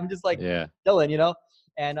 Like, I'm just like Yeah. chilling, you know?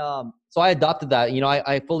 And so I adopted that, you know,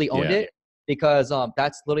 I fully owned Yeah. it, because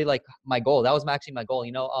that's literally like my goal. That was actually my goal,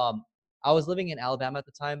 you know. I was living in Alabama at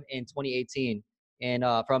the time in 2018, and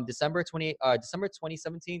from December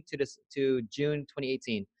 2017 to June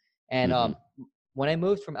 2018. And Mm-hmm. when I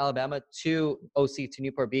moved from Alabama to OC, to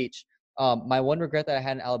Newport Beach, my one regret that I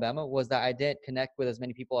had in Alabama was that I didn't connect with as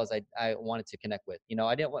many people as I wanted to connect with. You know,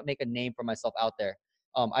 I didn't want to make a name for myself out there.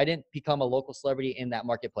 I didn't become a local celebrity in that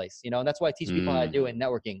marketplace, you know, and that's what I teach people how to do in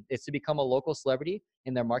networking, is to become a local celebrity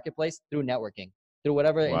in their marketplace through networking, through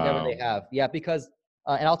whatever endeavor they Wow. have. Yeah, because,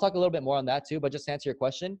 and I'll talk a little bit more on that too, but just to answer your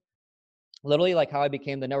question, literally like how I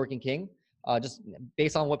became the networking king, just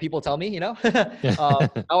based on what people tell me, you know.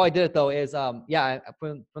 How I did it though is, yeah,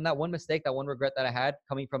 from that one mistake, that one regret that I had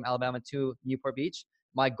coming from Alabama to Newport Beach,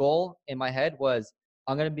 my goal in my head was,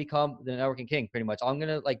 I'm going to become the networking king pretty much. I'm going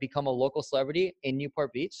to like become a local celebrity in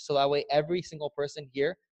Newport Beach. So that way every single person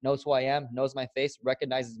here knows who I am, knows my face,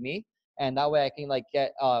 recognizes me. And that way I can like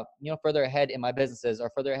get, you know, further ahead in my businesses,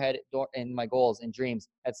 or further ahead in my goals and dreams,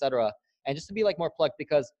 etc. And just to be like more plugged,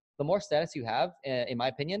 because the more status you have, in my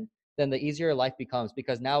opinion, then the easier life becomes,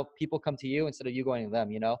 because now people come to you instead of you going to them,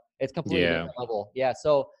 you know. It's completely Yeah. different level. Yeah,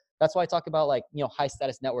 so that's why I talk about like, you know, high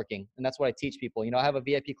status networking, and that's what I teach people. You know, I have a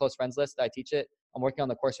VIP close friends list. I teach it. I'm working on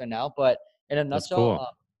the course right now, but in a That's nutshell, cool.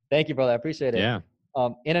 thank you, brother, I appreciate it. Yeah.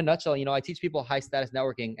 In a nutshell, you know, I teach people high status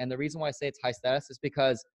networking, and the reason why I say it's high status is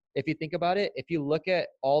because if you think about it, if you look at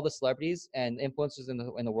all the celebrities and influencers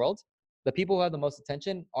in the world, the people who have the most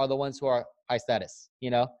attention are the ones who are high status.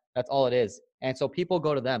 You know, that's all it is. And so people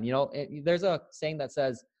go to them. You know, there's a saying that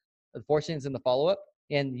says, "The fortune is in the follow up."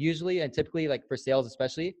 And usually, and typically, like for sales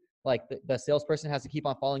especially, like the salesperson has to keep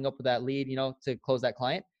on following up with that lead, you know, to close that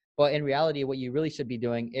client. But in reality, what you really should be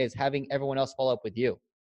doing is having everyone else follow up with you.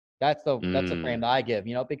 That's the frame that I give,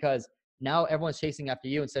 you know, because now everyone's chasing after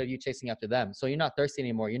you instead of you chasing after them. So you're not thirsty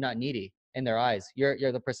anymore. You're not needy in their eyes.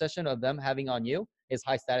 You're the perception of them having on you is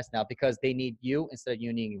high status now, because they need you instead of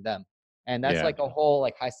you needing them. And that's Yeah. like a whole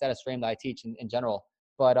like high status frame that I teach in general.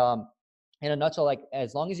 But in a nutshell, like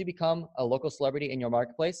as long as you become a local celebrity in your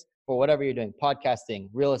marketplace for whatever you're doing, podcasting,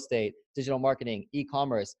 real estate, digital marketing,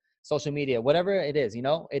 e-commerce, social media, whatever it is, you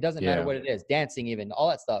know, it doesn't matter Yeah. what it is, dancing, even all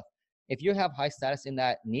that stuff. If you have high status in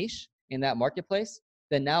that niche, in that marketplace,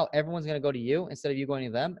 then now everyone's going to go to you instead of you going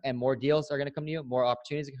to them, and more deals are going to come to you, more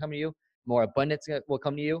opportunities can come to you, more abundance will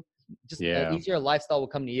come to you. Just an Yeah. easier lifestyle will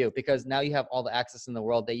come to you, because now you have all the access in the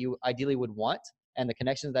world that you ideally would want, and the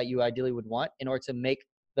connections that you ideally would want in order to make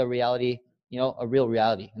the reality, you know, a real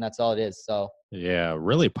reality. And that's all it is. So Yeah,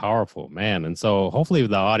 really powerful, man. And so hopefully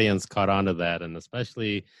the audience caught on to that. And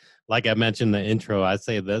especially, like I mentioned in the intro, I'd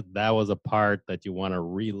say that that was a part that you want to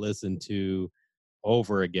re-listen to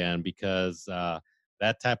over again, because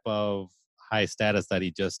that type of high status that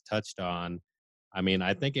he just touched on, I mean,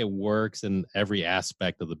 I think it works in every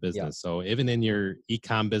aspect of the yeah, business. So even in your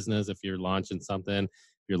e-com business, if you're launching something,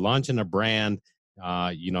 if you're launching a brand,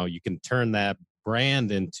 you know, you can turn that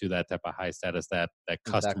brand into that type of high status that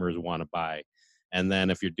exactly. customers want to buy. And then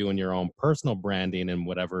if you're doing your own personal branding in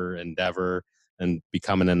whatever endeavor and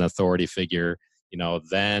becoming an authority figure, you know,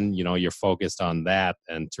 then, you know, you're focused on that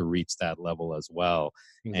and to reach that level as well.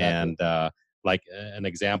 Exactly. And like an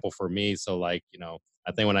example for me, so like, you know,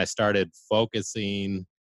 I think when I started focusing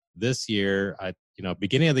this year, you know,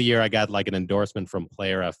 beginning of the year, I got like an endorsement from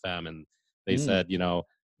Player FM, and they Mm, said, you know,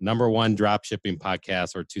 #1 drop shipping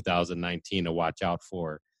podcast for 2019 to watch out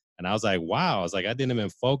for. And I was like, wow. I was like, I didn't even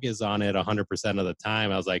focus on it 100% of the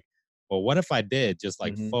time. I was like, well, what if I did just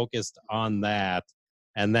like mm-hmm. focused on that?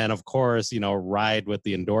 And then, of course, you know, ride with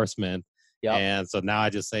the endorsement. Yep. And so now I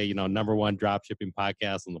just say, you know, #1 drop shipping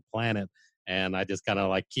podcast on the planet. And I just kind of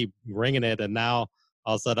like keep ringing it. And now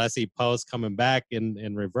all of a sudden I see posts coming back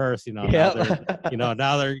in reverse, now Yeah.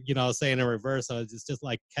 they're saying in reverse. So it's just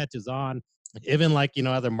like catches on. Even like,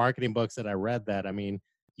 other marketing books that I read that, I mean,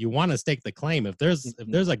 you want to stake the claim. If there's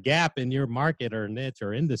a gap in your market or niche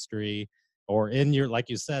or industry, or in your, like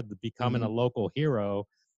you said, becoming a local hero,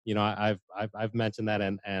 I've mentioned that,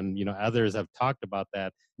 and others have talked about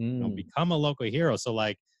that. Become a local hero. So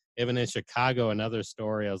like even in Chicago, another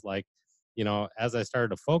story, I was like, as I started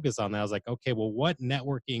to focus on that, I was like, okay, well, what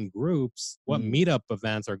networking groups, what meetup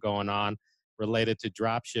events are going on related to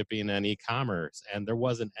drop shipping and e-commerce? And there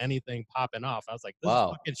wasn't anything popping off. I was like, this is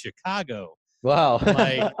Wow. fucking Chicago. Wow.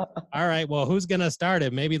 Like, all right, well, who's going to start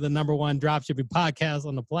it? Maybe the number one drop shipping podcast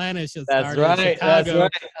on the planet should That's start right. in Chicago.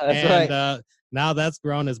 That's right. Now that's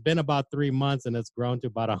grown. It's been about 3 months and it's grown to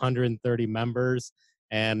about 130 members.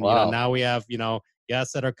 And, Wow. now we have,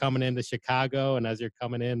 guests that are coming into Chicago. And as you're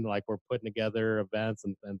coming in, like we're putting together events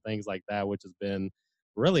and things like that, which has been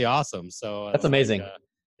really awesome. So That's amazing.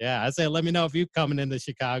 yeah, I say let me know if you're coming into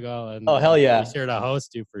Chicago, and oh hell yeah, be sure to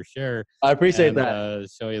host you for sure. I appreciate that.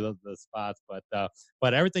 Show you the spots,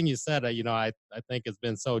 but everything you said, I think has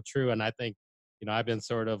been so true, and I think I've been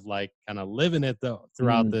sort of like kind of living it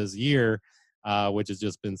throughout this year, which has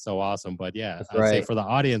just been so awesome. But yeah, I'd say for the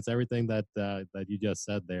audience, everything that you just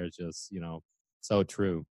said there is just so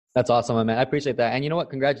true. That's awesome, man. I appreciate that, and you know what?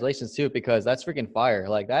 Congratulations too, because that's freaking fire.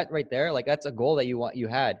 Like that right there, like that's a goal that you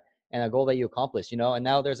had. And a goal that you accomplished, and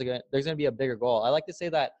now there's going to be a bigger goal. I like to say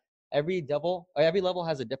that every level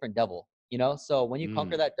has a different devil, so when you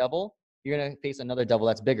conquer that devil, you're going to face another devil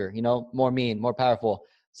that's bigger, more mean, more powerful,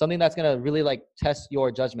 something that's going to really like test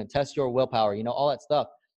your judgment, test your willpower, all that stuff.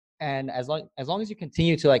 And as long as you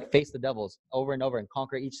continue to like face the devils over and over and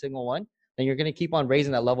conquer each single one, then you're going to keep on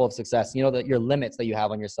raising that level of success, that your limits that you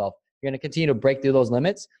have on yourself. You're going to continue to break through those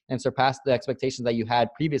limits and surpass the expectations that you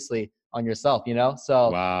had previously on yourself, So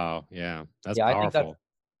wow, yeah, that's powerful.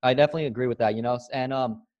 I definitely agree with that, And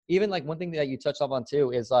even like one thing that you touched up on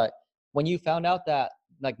too is like when you found out that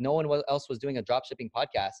like no one else was doing a drop shipping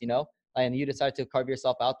podcast, and you decided to carve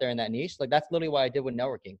yourself out there in that niche. Like that's literally what I did with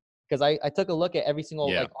networking, because I took a look at every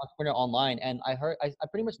single like entrepreneur online, and I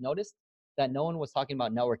pretty much noticed that no one was talking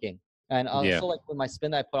about networking. And also like with my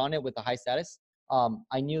spin that I put on it with the high status,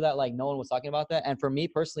 I knew that like no one was talking about that. And for me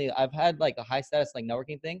personally, I've had like a high status like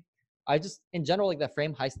networking thing. I just in general like that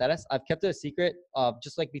frame high status, I've kept it a secret,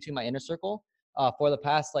 just like between my inner circle, for the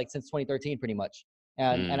past like since 2013 pretty much.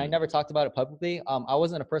 And I never talked about it publicly. I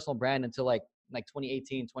wasn't a personal brand until like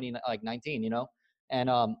 2018, 2019, And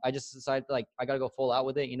I just decided like I gotta go full out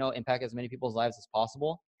with it, impact as many people's lives as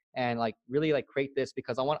possible. And like really like create this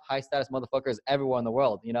because I want high status motherfuckers everywhere in the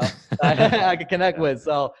world, I can connect with.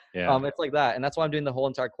 So it's like that. And that's why I'm doing the whole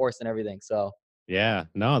entire course and everything. So yeah,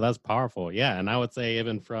 no, that's powerful. Yeah. And I would say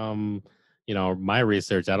even from, my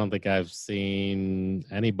research, I don't think I've seen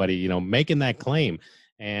anybody, making that claim.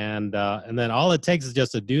 And then all it takes is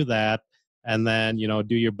just to do that. And then,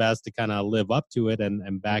 do your best to kind of live up to it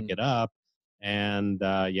and back it up. And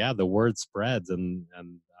the word spreads and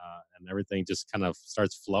everything just kind of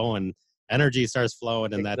starts flowing. Energy starts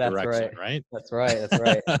flowing in that direction, right? That's right. That's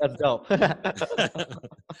right. That's dope.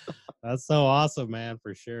 That's so awesome, man,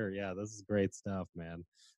 for sure. Yeah, this is great stuff, man.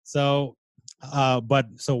 So,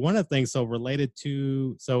 so one of the things, related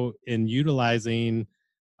to, in utilizing,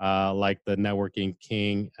 like the networking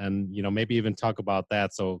king and, maybe even talk about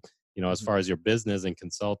that. So, as far as your business and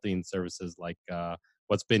consulting services, like,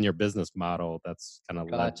 what's been your business model that's kind of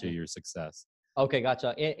led to your success? Okay,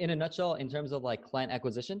 gotcha. In a nutshell, in terms of like client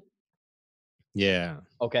acquisition. Yeah.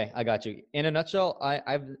 Okay, I got you. In a nutshell,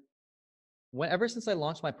 ever since I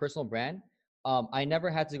launched my personal brand, I never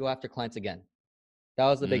had to go after clients again. That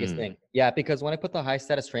was the biggest thing. Yeah, because when I put the high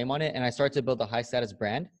status frame on it and I started to build a high status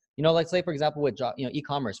brand, let's say for example with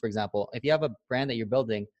e-commerce, for example, if you have a brand that you're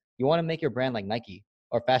building, you want to make your brand like Nike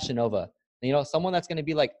or Fashion Nova, someone that's going to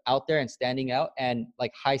be like out there and standing out and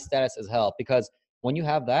like high status as hell. Because when you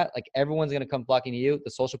have that, like everyone's going to come flocking to you.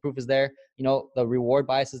 The social proof is there, the reward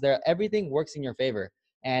bias is there. Everything works in your favor.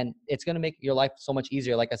 And it's going to make your life so much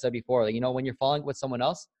easier. Like I said before, like, when you're following with someone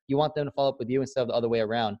else, you want them to follow up with you instead of the other way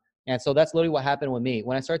around. And so that's literally what happened with me.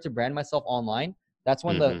 When I started to brand myself online, that's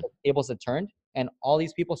when the tables had turned and all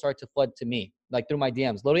these people started to flood to me, like through my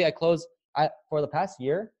DMs. Literally, for the past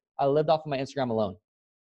year, I lived off of my Instagram alone.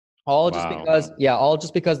 All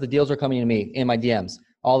just because the deals were coming to me in my DMs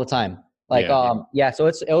all the time. Like, so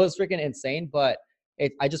it was freaking insane, but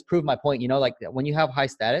I just proved my point, like when you have high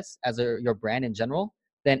status as your brand in general,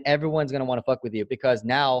 then everyone's going to want to fuck with you because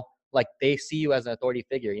now like they see you as an authority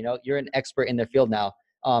figure, you're an expert in their field now,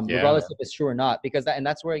 regardless if it's true or not, because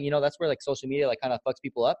that's where like social media like kind of fucks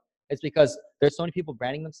people up It's because there's so many people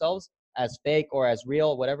branding themselves as fake or as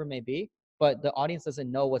real, whatever it may be, but the audience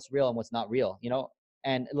doesn't know what's real and what's not real,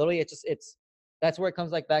 and literally it's that's where it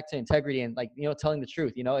comes like back to integrity and like, telling the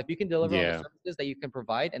truth. If you can deliver on the services that you can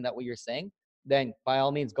provide and that what you're saying, then by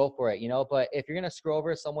all means go for it, but if you're going to screw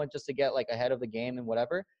over someone just to get like ahead of the game and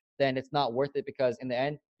whatever, then it's not worth it, because in the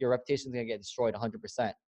end your reputation is going to get destroyed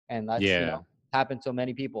 100%. And that's happened to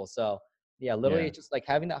many people. So yeah, literally it's just like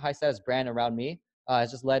having that high status brand around me has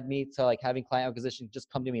just led me to like having client acquisition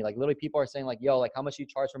just come to me. Like literally people are saying like, yo, like how much do you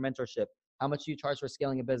charge for mentorship? How much do you charge for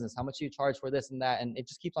scaling a business? How much do you charge for this and that? And it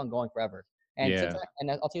just keeps on going forever. And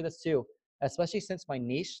and I'll tell you this too, especially since my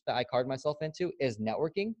niche that I carved myself into is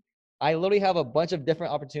networking, I literally have a bunch of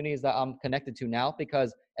different opportunities that I'm connected to now,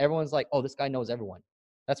 because everyone's like, oh, this guy knows everyone.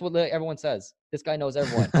 That's what everyone says. This guy knows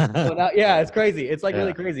everyone. So now, it's crazy. It's like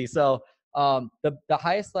really crazy. So the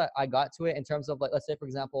highest that I got to it in terms of like, let's say for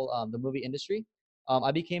example, the movie industry,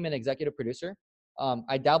 I became an executive producer.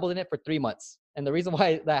 I dabbled in it for 3 months. And the reason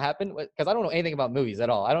why that happened was because I don't know anything about movies at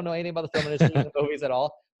all. I don't know anything about the film industry and the movies at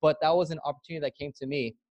all. But that was an opportunity that came to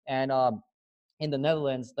me. And in the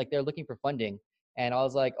Netherlands, like they're looking for funding. And I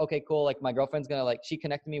was like, okay, cool. Like my girlfriend's gonna like, she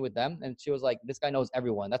connected me with them, and she was like, this guy knows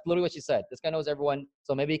everyone. That's literally what she said. This guy knows everyone.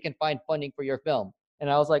 So maybe he can find funding for your film. And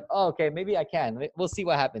I was like, oh, okay, maybe I can. We'll see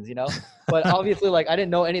what happens, But obviously, like I didn't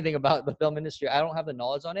know anything about the film industry. I don't have the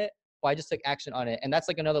knowledge on it, but I just took action on it. And that's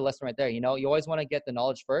like another lesson right there. You always want to get the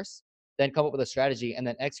knowledge first, then come up with a strategy and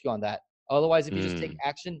then execute on that. Otherwise, if you just take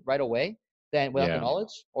action right away, then without the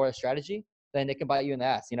knowledge or a strategy, then it can bite you in the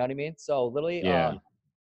ass. You know what I mean? So literally,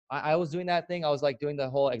 I was doing that thing. I was like doing the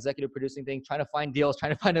whole executive producing thing, trying to find deals,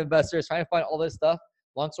 trying to find investors, trying to find all this stuff.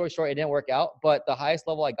 Long story short, it didn't work out. But the highest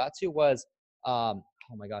level I got to was, oh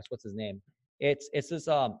my gosh, what's his name? It's this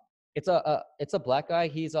it's a black guy.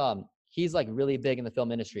 He's like really big in the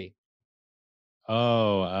film industry.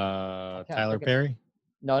 Oh, Tyler Perry?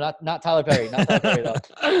 No, not Tyler Perry. Not Tyler Perry though.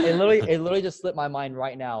 It literally just slipped my mind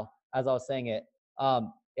right now as I was saying it.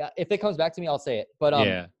 If it comes back to me, I'll say it. But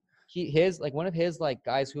one of his like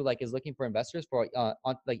guys who like is looking for investors for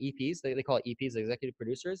on like EPs, they call it EPs, executive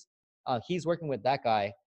producers. He's working with that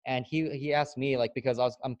guy, and he asked me like, because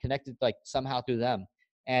I'm connected like somehow through them,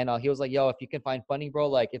 and he was like, yo, if you can find funding, bro,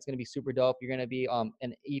 like it's gonna be super dope. You're gonna be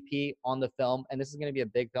an EP on the film, and this is gonna be a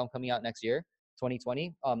big film coming out next year,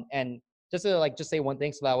 2020. And just to like just say one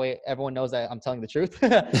thing so that way everyone knows that I'm telling the truth.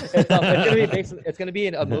 It's gonna be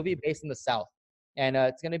a movie based in the South. And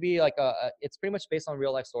it's gonna be like it's pretty much based on a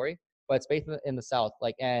real life story, but it's based in the South.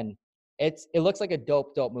 Like, and it looks like a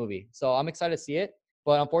dope movie. So I'm excited to see it.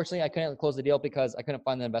 But unfortunately, I couldn't close the deal because I couldn't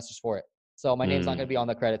find the investors for it. So my name's not gonna be on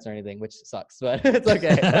the credits or anything, which sucks, but it's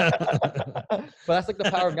okay. But that's like the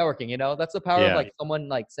power of networking, That's the power of like someone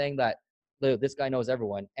like saying that this guy knows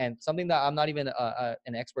everyone, and something that I'm not even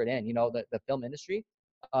an expert in, the film industry.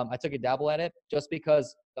 I took a dabble at it just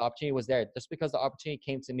because the opportunity was there, just because the opportunity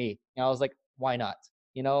came to me, and I was like, why not?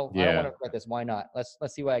 I don't want to regret this. Why not? Let's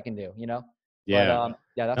see what I can do. Yeah.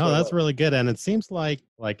 But, that's really good. And it seems like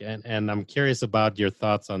and I'm curious about your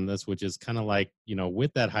thoughts on this, which is kind of like,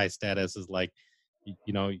 with that high status is like,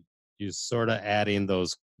 you're sort of adding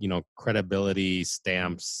those, credibility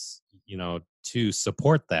stamps, to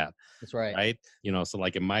support that. That's right. Right. So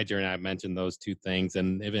like in my journey, I mentioned those two things.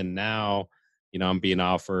 And even now, I'm being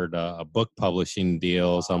offered a book publishing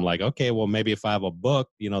deal. So I'm like, okay, well, maybe if I have a book,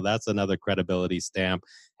 that's another credibility stamp.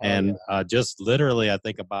 And just literally, I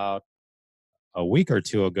think about a week or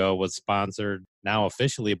two ago was sponsored now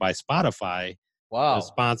officially by Spotify. Wow.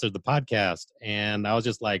 Sponsored the podcast. And I was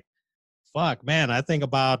just like, fuck, man, I think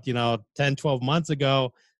about, 10, 12 months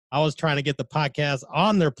ago, I was trying to get the podcast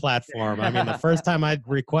on their platform. I mean, the first time I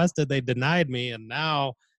requested, they denied me. And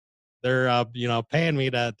now they're, paying me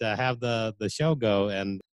to have the show go.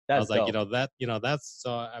 And that's I was like, dope. that's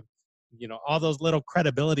so, all those little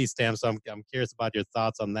credibility stamps. So I'm curious about your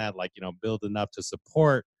thoughts on that. Like, building up to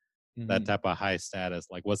support that type of high status.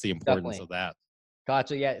 Like, what's the importance of that?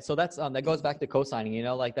 Gotcha. Yeah. So that's, that goes back to co-signing,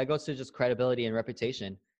 like that goes to just credibility and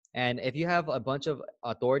reputation. And if you have a bunch of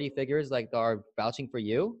authority figures like that are vouching for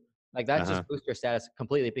you, like that just boosts your status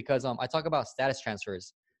completely, because I talk about status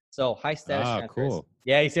transfers. So high status transfers. Cool.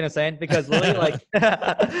 Yeah, you see what I'm saying? Because literally, like,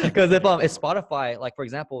 because if Spotify, like for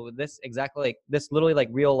example, this literally like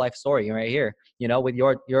real life story right here, with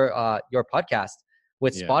your podcast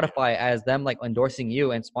with Spotify as them like endorsing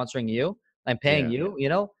you and sponsoring you and paying you,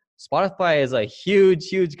 Spotify is a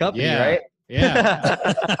huge company, right?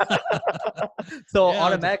 Yeah. So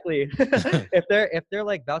automatically, if they're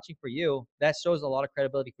like vouching for you, that shows a lot of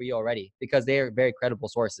credibility for you already, because they are very credible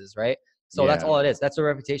sources, right? So that's all it is. That's a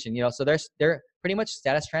reputation, So they're pretty much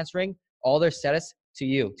status transferring all their status to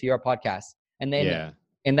you, to your podcast. And then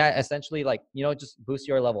and that essentially like, you know, just boost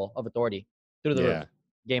your level of authority through the roof.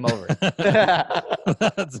 Game over.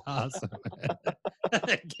 That's awesome.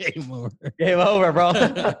 Game over. Game over, bro.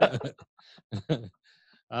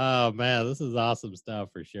 Oh man, this is awesome stuff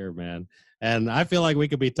for sure, man. And I feel like we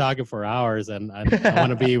could be talking for hours, and I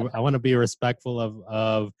want to be respectful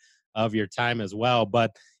of your time as well.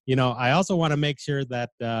 But you know, I also want to make sure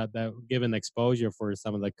that that given exposure for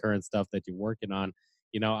some of the current stuff that you're working on.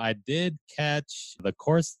 You know, I did catch the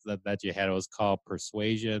course that you had. It was called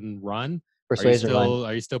Persuasion Run.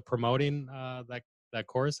 Are you still promoting that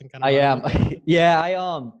course and kind of? I am. Yeah,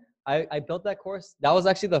 I built that course. That was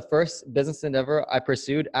actually the first business endeavor I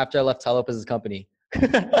pursued after I left Tai Lopez's company in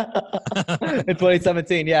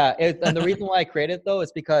 2017. Yeah, and the reason why I created it though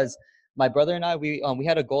is because my brother and I we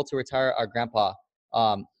had a goal to retire our grandpa.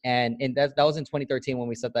 And that was in 2013 when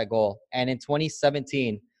we set that goal, and in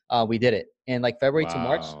 2017 we did it in like February to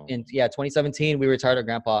March. In 2017 we retired our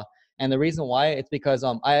grandpa. And the reason why, it's because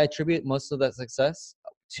I attribute most of that success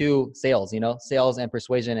to sales, you know, sales and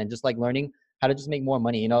persuasion, and just like learning how to just make more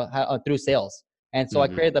money, you know, through sales. And so I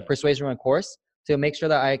created the Persuasion Run course to make sure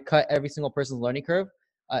that I cut every single person's learning curve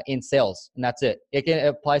in sales. And that's it. It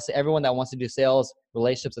applies to everyone that wants to do sales,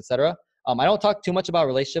 relationships, etc. I don't talk too much about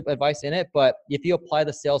relationship advice in it, but if you apply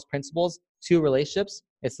the sales principles to relationships,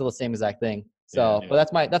 it's still the same exact thing. So, but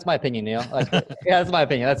that's my opinion, you know, like, yeah, that's my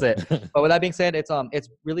opinion. That's it. But with that being said, it's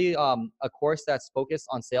really a course that's focused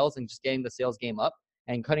on sales and just getting the sales game up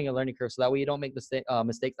and cutting a learning curve. So that way you don't make the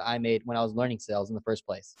mistakes that I made when I was learning sales in the first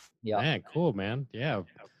place. Yeah. Man, cool, man. Yeah.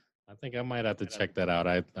 I think I might have to check that out.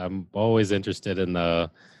 I'm always interested in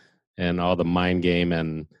all the mind game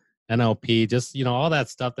and NLP, just, you know, all that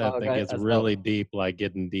stuff that gets really deep, like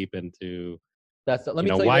getting deep into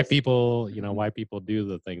why people do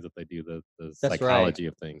the things that they do, the psychology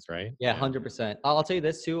of things, right? Yeah, 100%. I'll tell you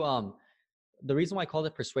this too. The reason why I called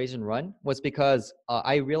it Persuasion Run was because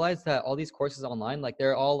I realized that all these courses online, like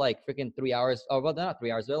they're all like freaking 3 hours. Oh, well, they're not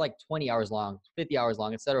 3 hours. They're like 20 hours long, 50 hours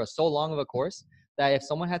long, etc. So long of a course that if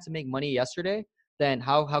someone had to make money yesterday, then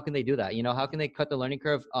how can they do that? You know, how can they cut the learning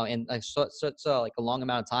curve in like such like a long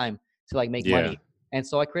amount of time to like make money? And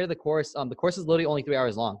so I created the course. The course is literally only 3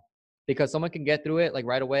 hours long, because someone can get through it like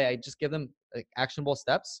right away. I just give them like actionable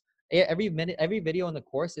steps. Every video in the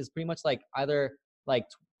course is pretty much like either like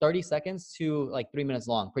 30 seconds to like 3 minutes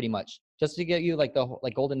long, pretty much, just to get you like the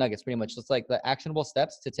like golden nuggets, pretty much. Just like the actionable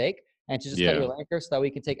steps to take and to just cut your learning curve so that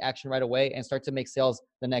we can take action right away and start to make sales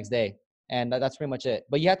the next day. And that's pretty much it.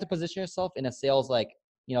 But you have to position yourself in a sales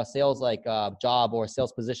job or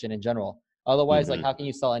sales position in general. Otherwise, like how can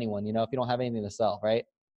you sell anyone, you know, if you don't have anything to sell, right?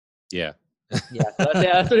 Yeah. Yeah. So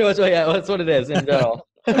that's pretty much that's what it is in general.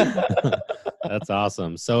 That's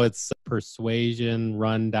awesome. So it's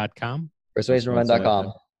persuasionrun.com.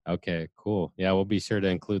 Persuasionrun.com. Okay, cool. Yeah, we'll be sure to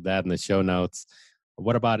include that in the show notes.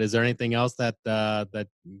 What about, is there anything else that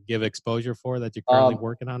give exposure for that you're currently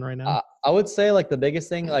working on right now? I would say like the biggest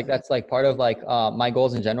thing, like that's like part of like my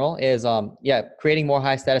goals in general is creating more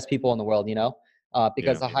high status people in the world, you know,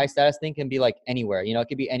 because the high status thing can be like anywhere, you know, it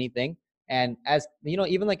could be anything. And as you know,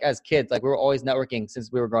 even like as kids, like we were always networking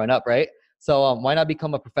since we were growing up, right? So why not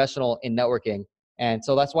become a professional in networking? And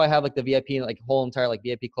so that's why I have like the VIP, like whole entire like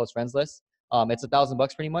VIP close friends list. It's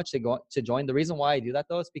 $1,000 pretty much to join. The reason why I do that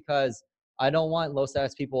though is because I don't want low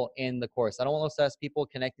status people in the course. I don't want low status people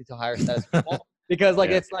connecting to higher status people because like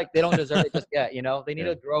it's like they don't deserve it just yet. You know, they need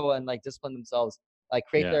to grow and like discipline themselves, like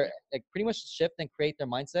create their like pretty much shift and create their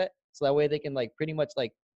mindset so that way they can like pretty much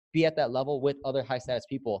like be at that level with other high status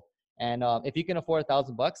people. And if you can afford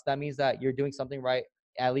 $1,000, that means that you're doing something right,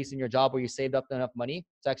 at least in your job, where you saved up enough money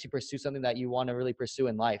to actually pursue something that you want to really pursue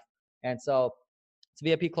in life. And so it's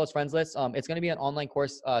VIP close friends list. It's going to be an online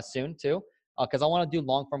course soon too, because I want to do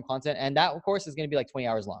long form content, and that course is going to be like 20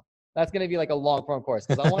 hours long. That's going to be like a long form course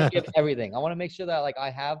because I want to give everything. I want to make sure that like I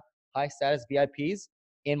have high status VIPs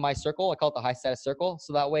in my circle. I call it the high status circle.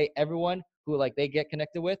 So that way everyone who like they get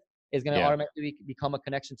connected with is going to automatically become a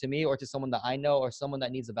connection to me or to someone that I know or someone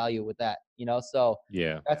that needs a value with that, you know? So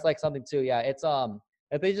that's like something too. Yeah. It's,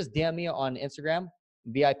 if they just DM me on Instagram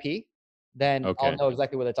VIP, then I'll know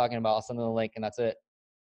exactly what they're talking about. I'll send them the link and that's it.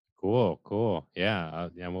 Cool. Yeah.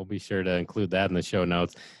 And we'll be sure to include that in the show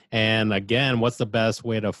notes. And again, what's the best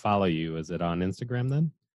way to follow you? Is it on Instagram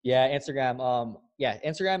then? Yeah. Instagram.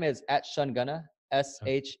 Instagram is @ShunGunna,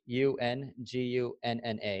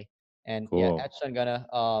 ShunGunna. And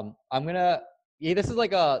 @ShunGunna.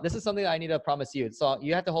 This is something that I need to promise you. So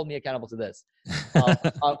you have to hold me accountable to this.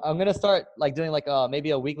 I'm going to start like doing like maybe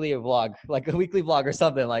a weekly vlog, like a weekly vlog or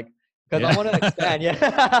something, like, because I want to expand.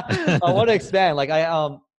 I want to expand. Like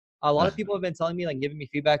A lot of people have been telling me, like, giving me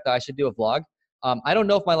feedback that I should do a vlog. I don't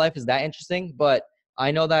know if my life is that interesting, but I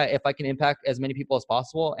know that if I can impact as many people as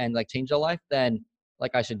possible and like change their life, then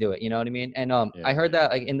like I should do it. You know what I mean? And I heard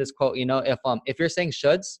that like in this quote, you know, if you're saying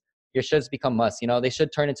shoulds, your shoulds become musts. You know, they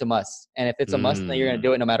should turn into musts. And if it's a must, then you're gonna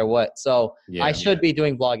do it no matter what. So I should be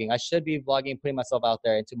doing vlogging. I should be vlogging, putting myself out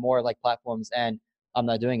there into more like platforms, and I'm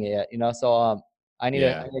not doing it yet. You know, so I need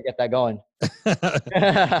to get that going.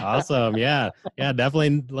 Awesome. Yeah.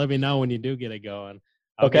 Definitely let me know when you do get it going.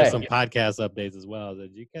 I'll get some podcast updates as well.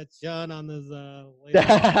 Did you catch Sean on this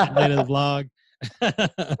latest vlog?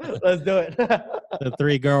 Let's do it. The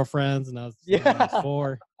 3 girlfriends, and I was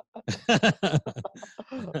 4.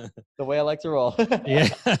 The way I like to roll. Yeah.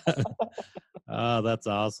 Oh, that's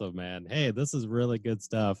awesome, man. Hey, this is really good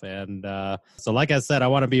stuff. And so like I said, I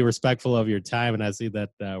want to be respectful of your time, and I see that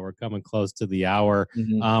we're coming close to the hour.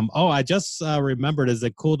 I just remembered, is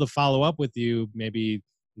it cool to follow up with you maybe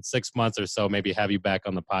in 6 months or so, maybe have you back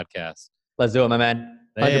on the podcast? Let's do it, my man.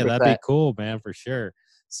 100%. Hey, that'd be cool, man, for sure.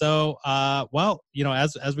 So, well, you know,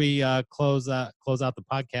 as we close out the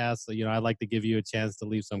podcast, you know, I'd like to give you a chance to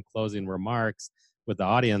leave some closing remarks with the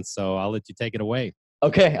audience. So I'll let you take it away.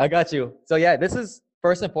 Okay, I got you. So yeah, this is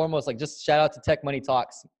first and foremost, like, just shout out to Tech Money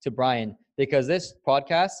Talks, to Brian, because this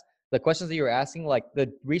podcast, the questions that you were asking, like the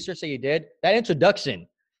research that you did, that introduction,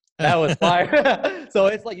 that was fire. So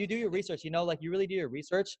it's like you do your research, you know, like you really do your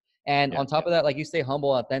research. And on top of that, like you stay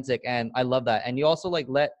humble and authentic. And I love that. And you also like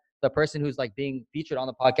let the person who's like being featured on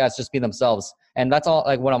the podcast just be themselves. And that's all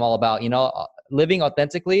like what I'm all about, you know, living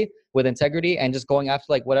authentically with integrity and just going after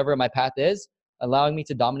like whatever my path is, allowing me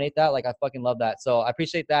to dominate that. Like I fucking love that. So I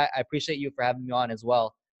appreciate that. I appreciate you for having me on as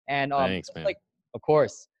well. And thanks, man. like, of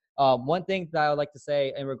course, one thing that I would like to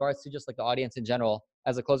say in regards to just like the audience in general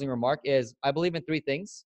as a closing remark is I believe in 3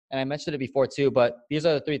 things. And I mentioned it before too, but these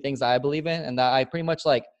are the 3 things that I believe in and that I pretty much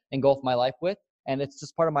like engulf my life with. And it's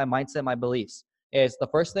just part of my mindset, my beliefs. Is the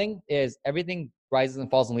first thing is everything rises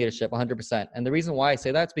and falls in leadership 100%. And the reason why I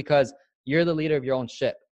say that is because you're the leader of your own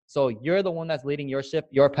ship. So you're the one that's leading your ship,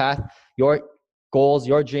 your path, your goals,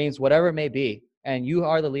 your dreams, whatever it may be. And you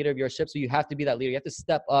are the leader of your ship. So you have to be that leader. You have to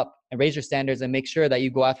step up and raise your standards and make sure that you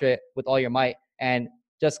go after it with all your might and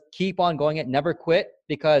just keep on going it. Never quit,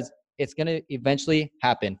 because it's going to eventually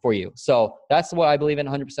happen for you. So that's what I believe in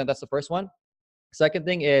 100%. That's the first one. Second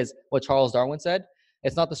thing is what Charles Darwin said.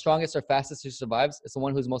 It's not the strongest or fastest who survives. It's the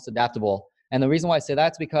one who's most adaptable. And the reason why I say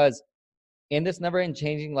that is because in this never-ending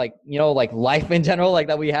changing, like, you know, like life in general, like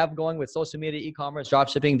that we have going with social media, e-commerce, drop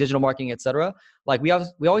shipping, digital marketing, etc. Like we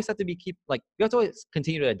always have to we have to always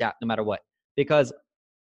continue to adapt no matter what. Because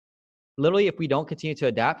literally, if we don't continue to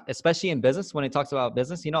adapt, especially in business, when it talks about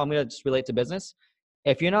business, you know, I'm going to just relate to business.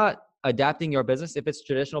 If you're not adapting your business, if it's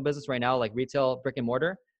traditional business right now, like retail, brick and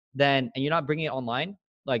mortar, and you're not bringing it online,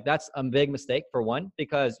 like that's a big mistake for one,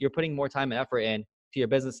 because you're putting more time and effort in to your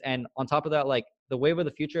business. And on top of that, like the wave of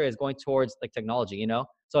the future is going towards like technology, you know?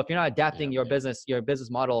 So if you're not adapting your business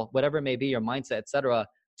model, whatever it may be, your mindset, et cetera,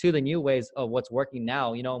 to the new ways of what's working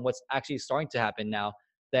now, you know, and what's actually starting to happen now,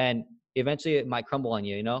 then eventually it might crumble on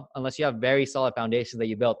you, you know, unless you have very solid foundations that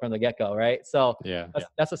you built from the get-go, right? So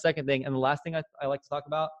that's the second thing. And the last thing I like to talk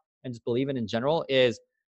about and just believe in general is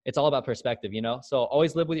it's all about perspective, you know? So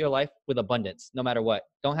always live with your life with abundance, no matter what.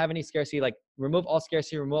 Don't have any scarcity, like remove all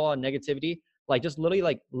scarcity, remove all negativity. Like just literally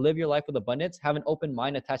like live your life with abundance, have an open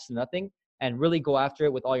mind attached to nothing, and really go after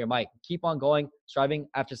it with all your might. Keep on going, striving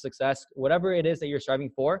after success, whatever it is that you're striving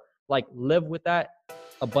for, like live with that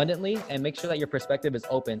abundantly and make sure that your perspective is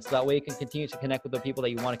open. So that way you can continue to connect with the people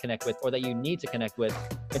that you want to connect with or that you need to connect with,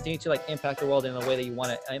 continue to like impact the world in the way that you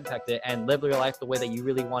want to impact it, and live your life the way that you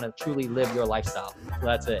really want to truly live your lifestyle. So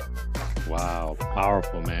that's it. Wow.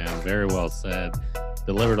 Powerful, man. Very well said.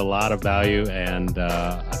 Delivered a lot of value, and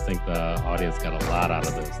I think the audience got a lot out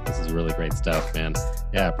of this. This is really great stuff, man.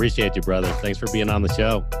 Yeah, appreciate you, brother. Thanks for being on the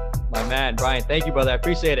show. My man, Brian, thank you, brother. I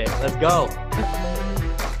appreciate it. Let's go.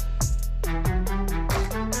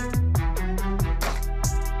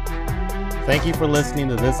 Thank you for listening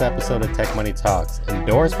to this episode of Tech Money Talks.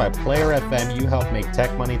 Endorsed by Player FM, you help make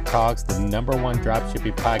Tech Money Talks the #1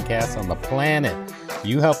 dropshipping podcast on the planet.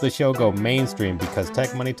 You help the show go mainstream because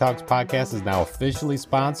Tech Money Talks podcast is now officially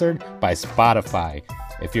sponsored by Spotify.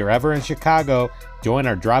 If you're ever in Chicago, join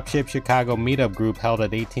our Dropship Chicago meetup group held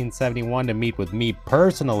at 1871 to meet with me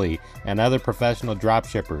personally and other professional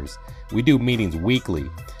dropshippers. We do meetings weekly.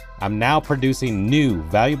 I'm now producing new,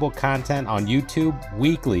 valuable content on YouTube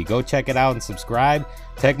weekly. Go check it out and subscribe.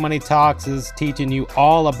 Tech Money Talks is teaching you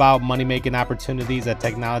all about money-making opportunities that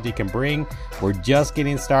technology can bring. We're just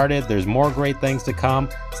getting started. There's more great things to come.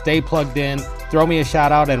 Stay plugged in. Throw me a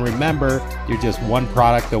shout out, and remember, you're just one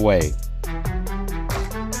product away.